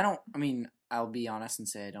 Because I'll be honest and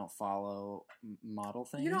say I don't follow model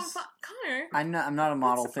things. You don't follow Connor? I'm not a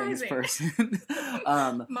model things person.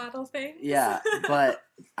 Model things? Yeah, but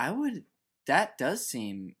that does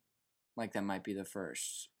seem like that might be the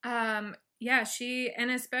first. Yeah, she's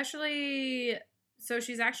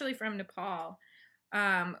actually from Nepal,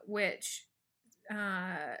 which,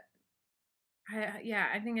 I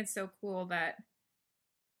think it's so cool that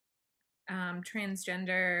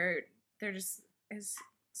transgender, there just is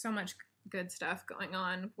so much good stuff going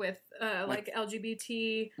on with like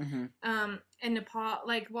LGBT and Nepal.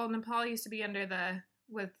 Nepal used to be under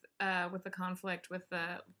with the conflict with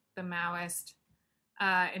the Maoist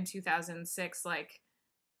in 2006. Like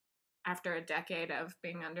after a decade of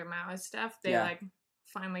being under Maoist stuff, they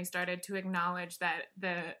finally started to acknowledge that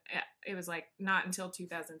it was like not until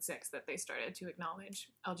 2006 that they started to acknowledge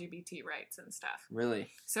LGBT rights and stuff.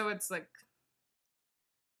 Really? So it's like,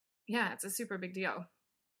 yeah, it's a super big deal.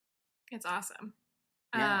 It's awesome.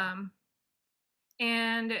 Yeah.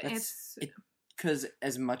 And it's because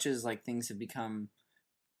as much as like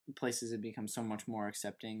places have become so much more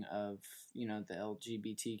accepting of, the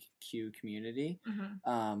LGBTQ community,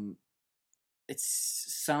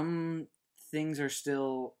 it's some things are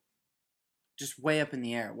still just way up in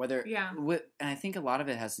the air. And I think a lot of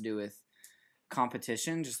it has to do with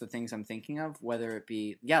competition, just the things I'm thinking of, whether it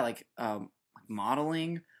be,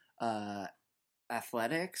 modeling,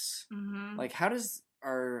 athletics. Like, how does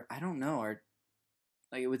I don't know,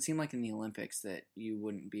 it would seem like in the Olympics that you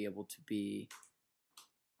wouldn't be able to be,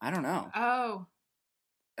 I don't know. Oh.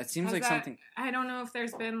 It seems like something. I don't know if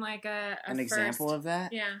there's been like an example of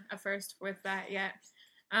that. Yeah, a first with that yet.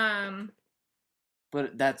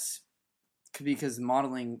 But that's because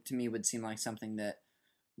modeling to me would seem like something that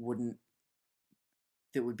would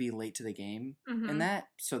be late to the game in that.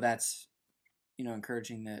 So that's,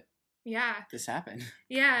 encouraging that this happened.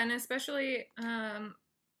 Yeah, and especially, I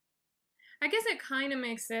guess it kind of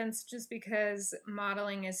makes sense just because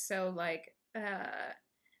modeling is so like,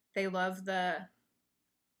 they love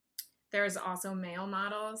there's also male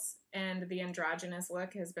models, and the androgynous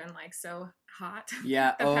look has been like so hot.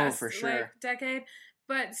 Yeah, past, for sure. Like, decade,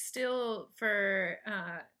 but still to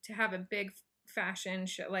have a big fashion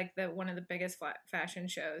show, like one of the biggest fashion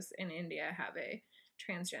shows in India, have a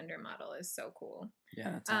transgender model is so cool.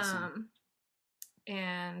 Yeah, that's awesome.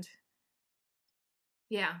 And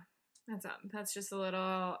yeah, that's just a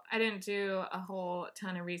little. I didn't do a whole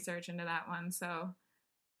ton of research into that one, so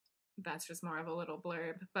that's just more of a little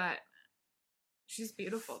blurb, but she's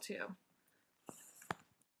beautiful too.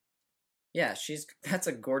 Yeah, that's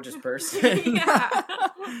a gorgeous person. Yeah.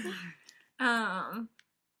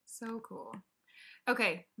 So cool.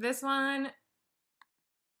 Okay, this one,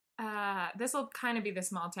 this will kind of be the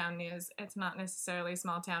small town news. It's not necessarily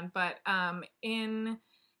small town, but off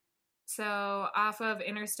of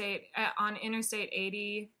on Interstate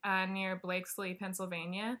 80 near Blakesley,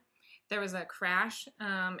 Pennsylvania, there was a crash,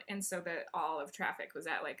 and so that all of traffic was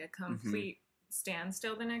at like a complete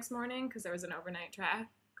standstill the next morning because there was an overnight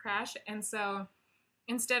crash. And so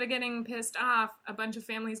instead of getting pissed off, a bunch of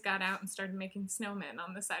families got out and started making snowmen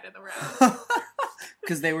on the side of the road.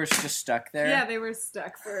 Because they were just stuck there? Yeah, they were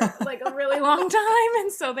stuck for like a really long time,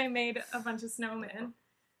 and so they made a bunch of snowmen,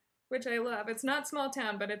 which I love. It's not small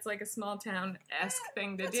town, but it's like a small town-esque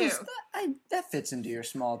thing to do. That fits into your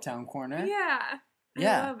small town corner. Yeah.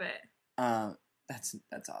 I love it.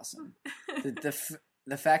 That's awesome.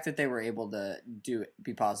 The fact that they were able to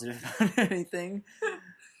be positive about anything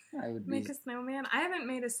I would Make be. a snowman? I haven't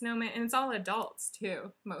made a snowman, and it's all adults,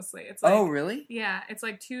 too, mostly. It's Oh, really? Yeah, it's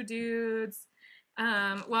like two dudes.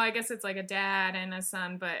 Well, I guess it's like a dad and a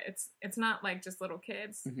son, but it's not like just little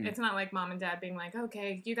kids. Mhm. It's not like mom and dad being like,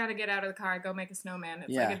 okay, you got to get out of the car, go make a snowman.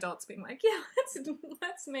 It's Yeah. like adults being like, yeah,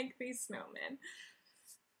 let's make these snowmen.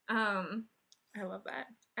 I love that.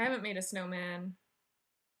 I haven't made a snowman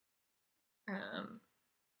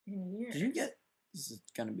in years. Did you get? This is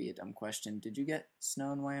gonna be a dumb question. Did you get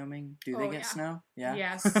snow in Wyoming? Do they get snow? Yeah.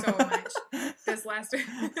 Yeah, so much. This last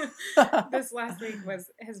week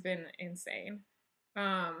has been insane.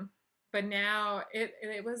 But now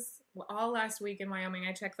it was all last week in Wyoming.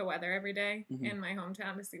 I check the weather every day in my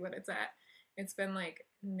hometown to see what it's at. It's been like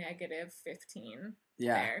negative 15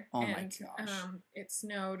 there. Oh and, my gosh. It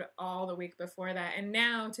snowed all the week before that. And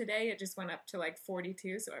now today it just went up to like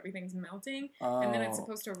 42, so everything's melting. Oh. And then it's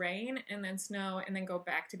supposed to rain and then snow and then go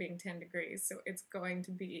back to being 10 degrees. So it's going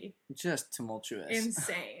to be just tumultuous.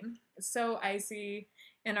 Insane. So icy.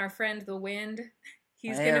 And our friend the wind,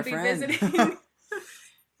 he's Hey, going to be friend. visiting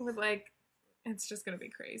with like, it's just going to be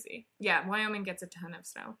crazy. Yeah, Wyoming gets a ton of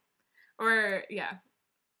snow. Or, yeah.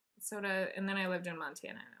 And then I lived in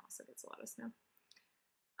Montana and it also gets a lot of snow.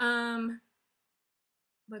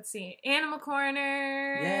 Let's see. Animal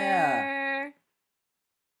Corner. Yeah.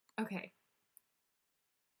 Okay.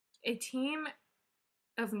 A team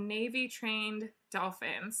of Navy-trained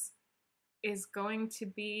dolphins is going to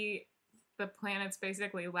be the planet's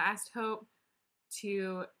basically last hope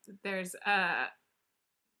to... There's a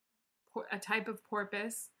type of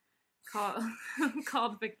porpoise called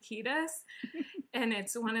vaquitas, and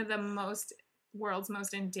it's one of the world's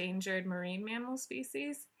most endangered marine mammal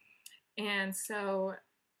species. And so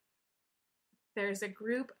there's a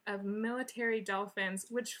group of military dolphins,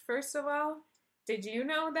 which, first of all, did you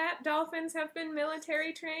know that dolphins have been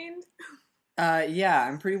military trained? Yeah,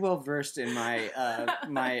 I'm pretty well versed in my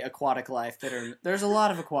my aquatic life. There's a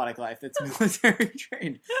lot of aquatic life that's military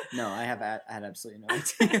trained. No, I had absolutely no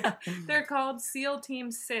idea. They're called SEAL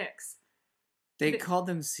Team 6. They called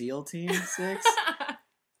them SEAL Team 6?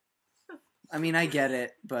 I mean, I get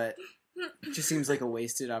it, but it just seems like a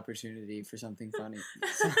wasted opportunity for something funny.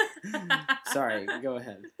 Sorry, go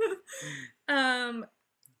ahead.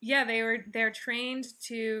 Yeah, they're trained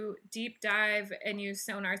to deep dive and use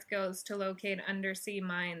sonar skills to locate undersea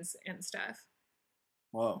mines and stuff.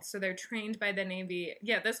 Whoa. So they're trained by the Navy.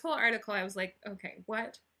 Yeah, this whole article, I was like, okay,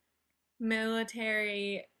 what?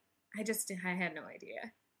 Military. I had no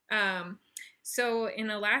idea. So in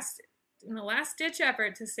a last ditch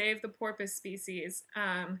effort to save the porpoise species,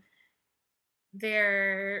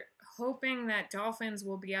 they're hoping that dolphins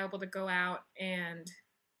will be able to go out and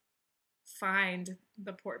find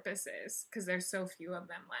the porpoises because there's so few of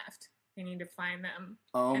them left. They need to find them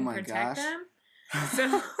and protect them.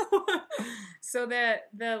 So that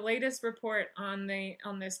the latest report on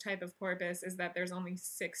this type of porpoise is that there's only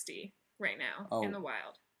 60 right now in the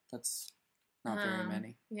wild. That's not very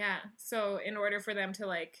many. Yeah. So in order for them to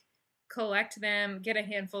like collect them, get a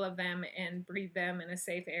handful of them, and breed them in a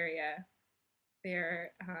safe area,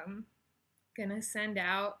 they're gonna send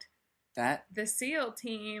out the SEAL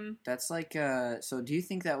team. That's like so do you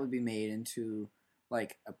think that would be made into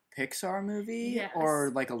like a Pixar movie? Yes.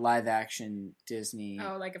 Or like a live action Disney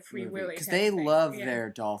like a Free Willy, because they thing. love their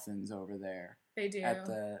dolphins over there. They do at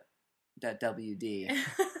that WD.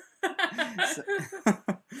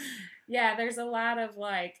 Yeah, there's a lot of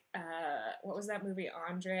like what was that movie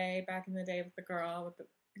Andre back in the day with the girl with the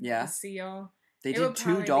seal. They did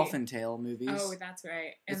 2 Dolphin Tale movies. Oh, that's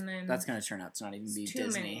right. And then that's going to turn out to not even be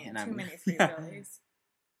Disney. Too many Free Willies.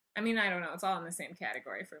 I mean, I don't know. It's all in the same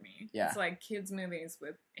category for me. Yeah. It's like kids' movies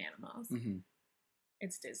with animals. Mm-hmm.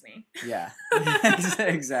 It's Disney. Yeah.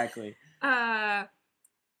 Exactly. But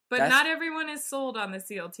not everyone is sold on the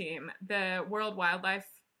SEAL team. The World Wildlife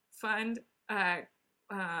Fund,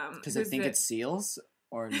 because they think it's seals,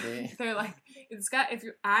 or they're like,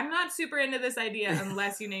 I'm not super into this idea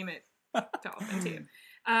unless you name it Dolphin Team.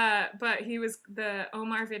 But he was the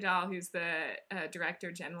Omar Vidal, who's the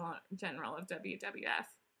Director General of WWF,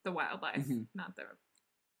 the wildlife, not the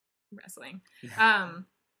wrestling.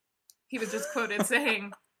 He was just quoted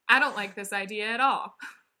saying, "I don't like this idea at all."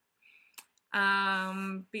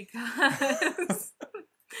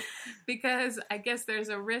 Because I guess there's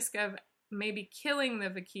a risk of maybe killing the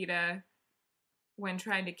vaquita when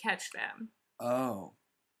trying to catch them. Oh.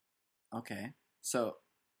 Okay. So.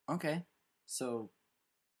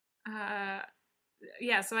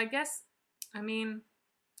 Yeah, so I guess,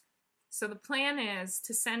 so the plan is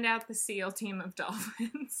to send out the SEAL team of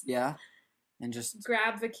dolphins. Yeah. And just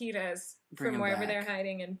grab vaquitas from wherever they're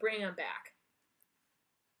hiding and bring them back.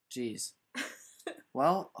 Jeez.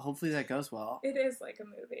 Well, hopefully that goes well. It is like a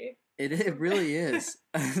movie. It really is.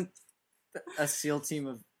 A SEAL team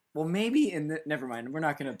of... Well, maybe in the... Never mind. We're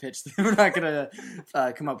not going to pitch... We're not going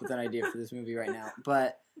to come up with an idea for this movie right now.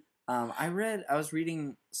 But I was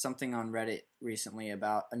reading something on Reddit recently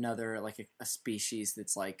about another, like, a species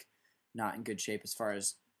that's, like, not in good shape as far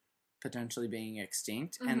as potentially being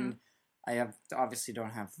extinct. Mm-hmm. And I obviously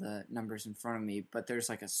don't have the numbers in front of me, but there's,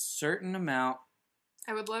 like, a certain amount...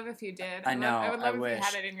 I would love if you did. I know. I would love if wish. you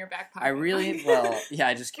had it in your back pocket. I really... Well, yeah,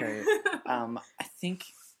 I just carry it. I think...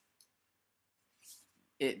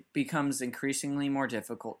 It becomes increasingly more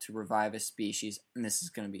difficult to revive a species, and this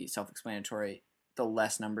is going to be self-explanatory, the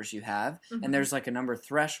less numbers you have. Mm-hmm. And there's like a number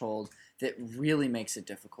threshold that really makes it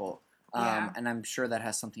difficult. And I'm sure that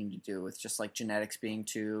has something to do with just like genetics being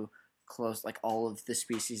too close. Like all of the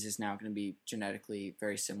species is now going to be genetically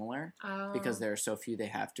very similar because there are so few they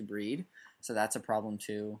have to breed. So that's a problem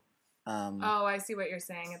too. I see what you're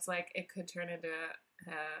saying. It's like it could turn into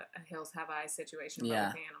a hills have eyes situation with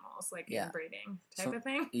animals, like inbreeding type of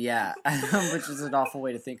thing. Yeah, which is an awful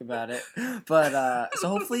way to think about it. But so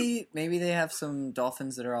hopefully maybe they have some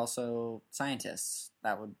dolphins that are also scientists.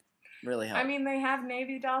 That would really help. I mean, they have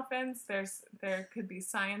Navy dolphins. There could be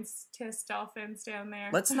scientist dolphins down there.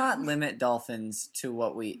 Let's not limit dolphins to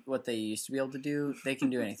what they used to be able to do. They can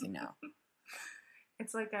do anything now.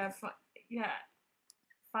 It's like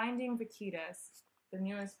Finding Vaquitas, the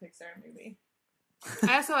newest Pixar movie.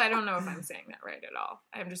 I don't know if I'm saying that right at all.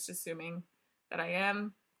 I'm just assuming that I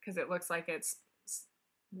am because it looks like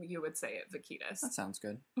you would say it, Vaquitas. That sounds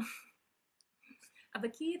good. A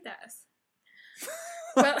Vaquitas.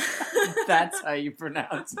 Well, that's how you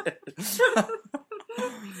pronounce it.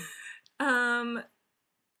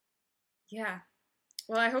 Yeah.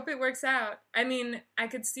 Well, I hope it works out. I mean, I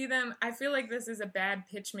could see them. I feel like this is a bad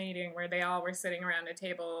pitch meeting where they all were sitting around a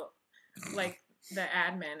table, like the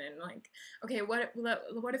admin, and like, okay, what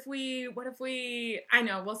if we? I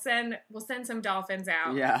know we'll send some dolphins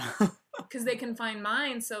out. Yeah. Because they can find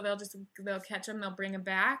mine, so they'll catch them. They'll bring them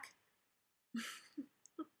back.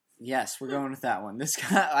 Yes, we're going with that one. This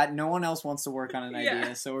guy, no one else wants to work on an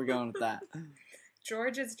idea, so we're going with that.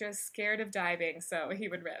 George is just scared of diving, so he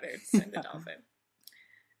would rather send a dolphin.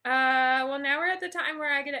 Well, now we're at the time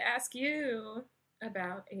where I get to ask you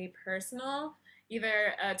about a personal,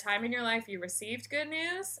 either a time in your life you received good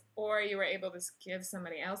news, or you were able to give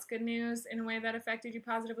somebody else good news in a way that affected you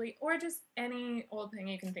positively, or just any old thing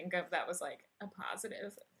you can think of that was like a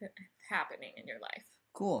positive happening in your life.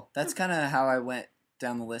 Cool. That's kind of how I went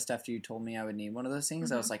down the list after you told me I would need one of those things.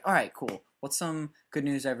 Mm-hmm. I was like, all right, cool. What's some good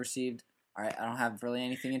news I've received? All right, I don't have really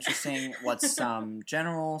anything interesting. What's some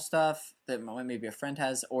general stuff that maybe a friend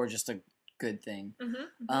has, or just a good thing?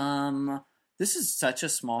 Mm-hmm. This is such a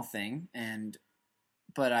small thing,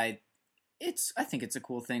 but I think it's a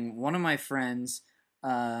cool thing. One of my friends,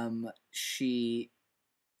 love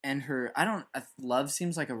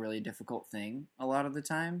seems like a really difficult thing a lot of the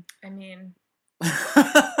time. I mean,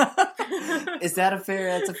 that's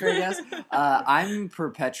a fair guess? I'm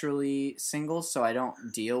perpetually single, so I don't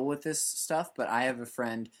deal with this stuff, but I have a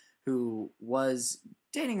friend who was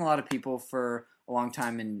dating a lot of people for a long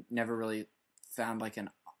time and never really found like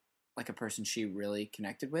a person she really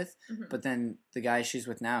connected with. Mm-hmm. But then the guy she's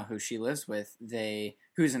with now, who she lives with,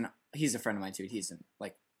 he's a friend of mine too. He's an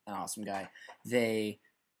awesome guy.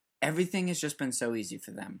 Everything has just been so easy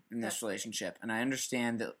for them in this relationship. And I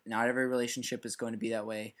understand that not every relationship is going to be that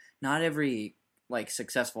way. Not every like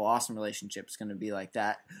successful, awesome relationship is going to be like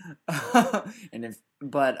that.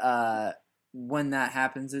 But when that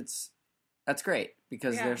happens, that's great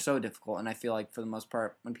because they're so difficult. And I feel like for the most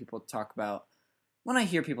part, when I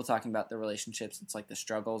hear people talking about their relationships, it's like the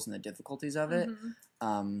struggles and the difficulties of it.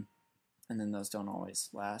 Mm-hmm. And then those don't always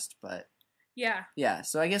last, but yeah.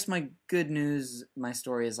 So I guess my good news, my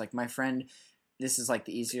story is like my friend, this is like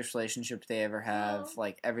the easiest relationship they ever have. Oh.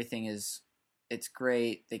 Like everything it's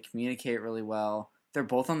great. They communicate really well. They're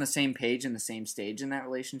both on the same page and the same stage in that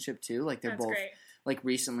relationship too. Like they're both great. Like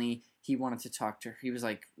recently he wanted to talk to her. He was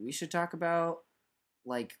like, we should talk about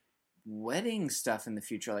like wedding stuff in the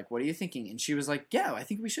future. Like, what are you thinking? And she was like, yeah, I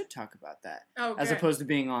think we should talk about that. Oh, as opposed to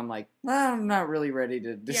being on like, well, I'm not really ready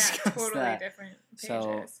to discuss that. Yeah, totally different pages.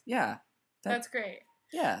 So, yeah. That's great.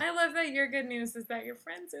 Yeah. I love that your good news is that your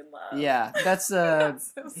friend's in love. Yeah, that's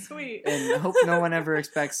that's so sweet. And I hope no one ever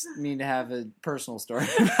expects me to have a personal story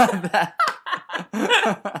about that.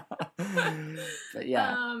 But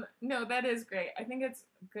yeah. No, that is great. I think it's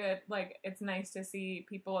good. Like, it's nice to see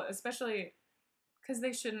people, especially because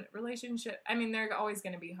they shouldn't, I mean, they're always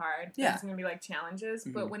going to be hard. Yeah. There's going to be, like, challenges,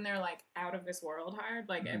 Mm-hmm. but when they're, like, out of this world hard,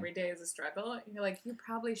 like, every day is a struggle, you're like, you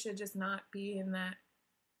probably should just not be in that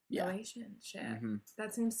relationship. Mm-hmm.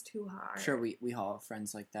 That seems too hard. Sure, we all have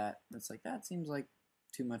friends like that. It's like, that seems like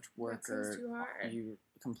too much work, or too hard. You're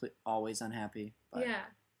always unhappy. But. Yeah,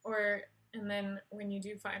 and then when you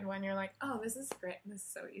do find one, you're like, oh, this is great. This is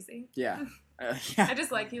so easy. Yeah. I just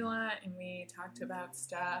like you a lot, and we talked about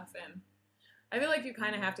stuff, and I feel like you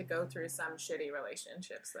kind of have to go through some shitty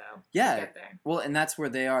relationships, though. Yeah. To get there. Well, and that's where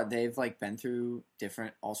they are. They've, like, been through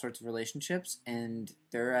all sorts of relationships, and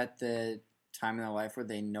they're at the time in their life where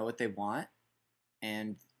they know what they want,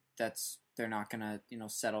 and they're not going to,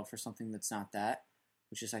 settle for something that's not that,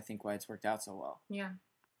 which is, I think, why it's worked out so well. Yeah.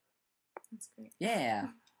 That's great. Yeah.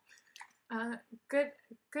 Good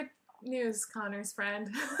news, Connor's friend.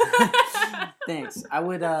 Thanks. I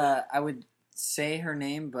would say her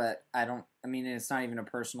name, but it's not even a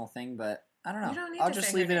personal thing, but I don't know. You don't need I'll to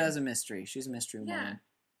just say leave her it name. as a mystery. She's a mystery woman. Yeah.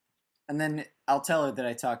 And then I'll tell her that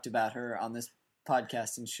I talked about her on this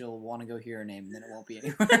podcast, and she'll want to go hear her name, and then it won't be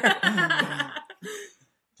anywhere.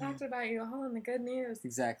 Talked about you all in the good news.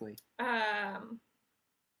 Exactly. Well,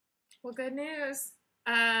 good news.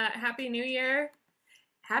 Happy New Year.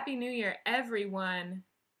 Happy New Year, everyone.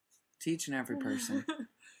 To each and every person.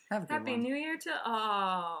 Have a good Happy one. New Year to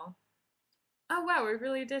all. Oh, wow, we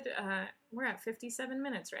really did. We're at 57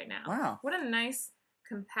 minutes right now. Wow. What a nice,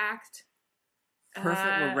 compact.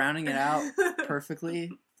 Perfect. We're rounding it out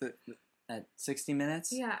perfectly at 60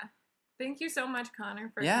 minutes. Yeah. Thank you so much,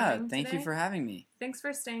 Connor, for Yeah, coming thank today. you for having me. Thanks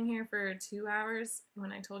for staying here for 2 hours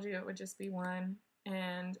when I told you it would just be 1.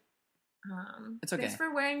 And it's okay. Thanks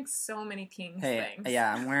for wearing so many Kings Hey, things.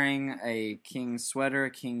 yeah, I'm wearing a King's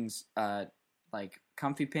sweater, King's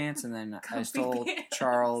comfy pants, and then I stole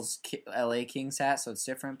Charles' LA Kings hat, so it's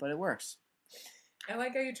different, but it works. I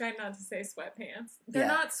like how you tried not to say sweatpants. They're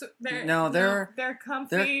not. They're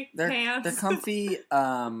comfy pants. They're comfy,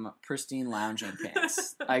 pristine lounging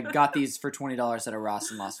pants. I got these for $20 at a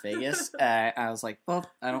Ross in Las Vegas. I was like, well,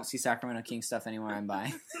 I don't see Sacramento King stuff anywhere I'm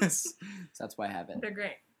buying this, so that's why I have it. They're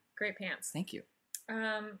great. Great pants. Thank you.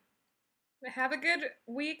 Have a good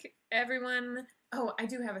week, everyone. Oh, I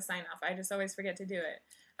do have a sign off. I just always forget to do it.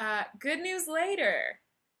 Good news later.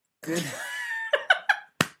 Good.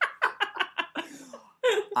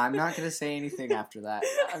 I'm not going to say anything after that.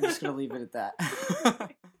 I'm just going to leave it at that.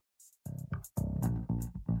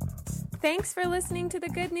 Thanks for listening to the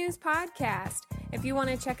Good News Podcast. If you want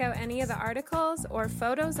to check out any of the articles or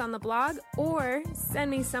photos on the blog, or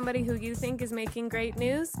send me somebody who you think is making great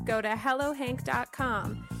news, go to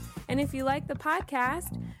hellohank.com. And if you like the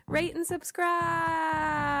podcast, rate and subscribe.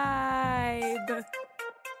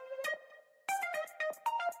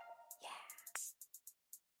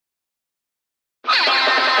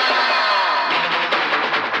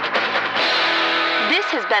 This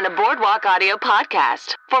has been a Boardwalk Audio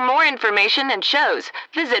podcast. For more information and shows,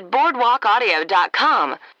 visit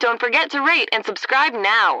boardwalkaudio.com. Don't forget to rate and subscribe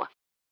now.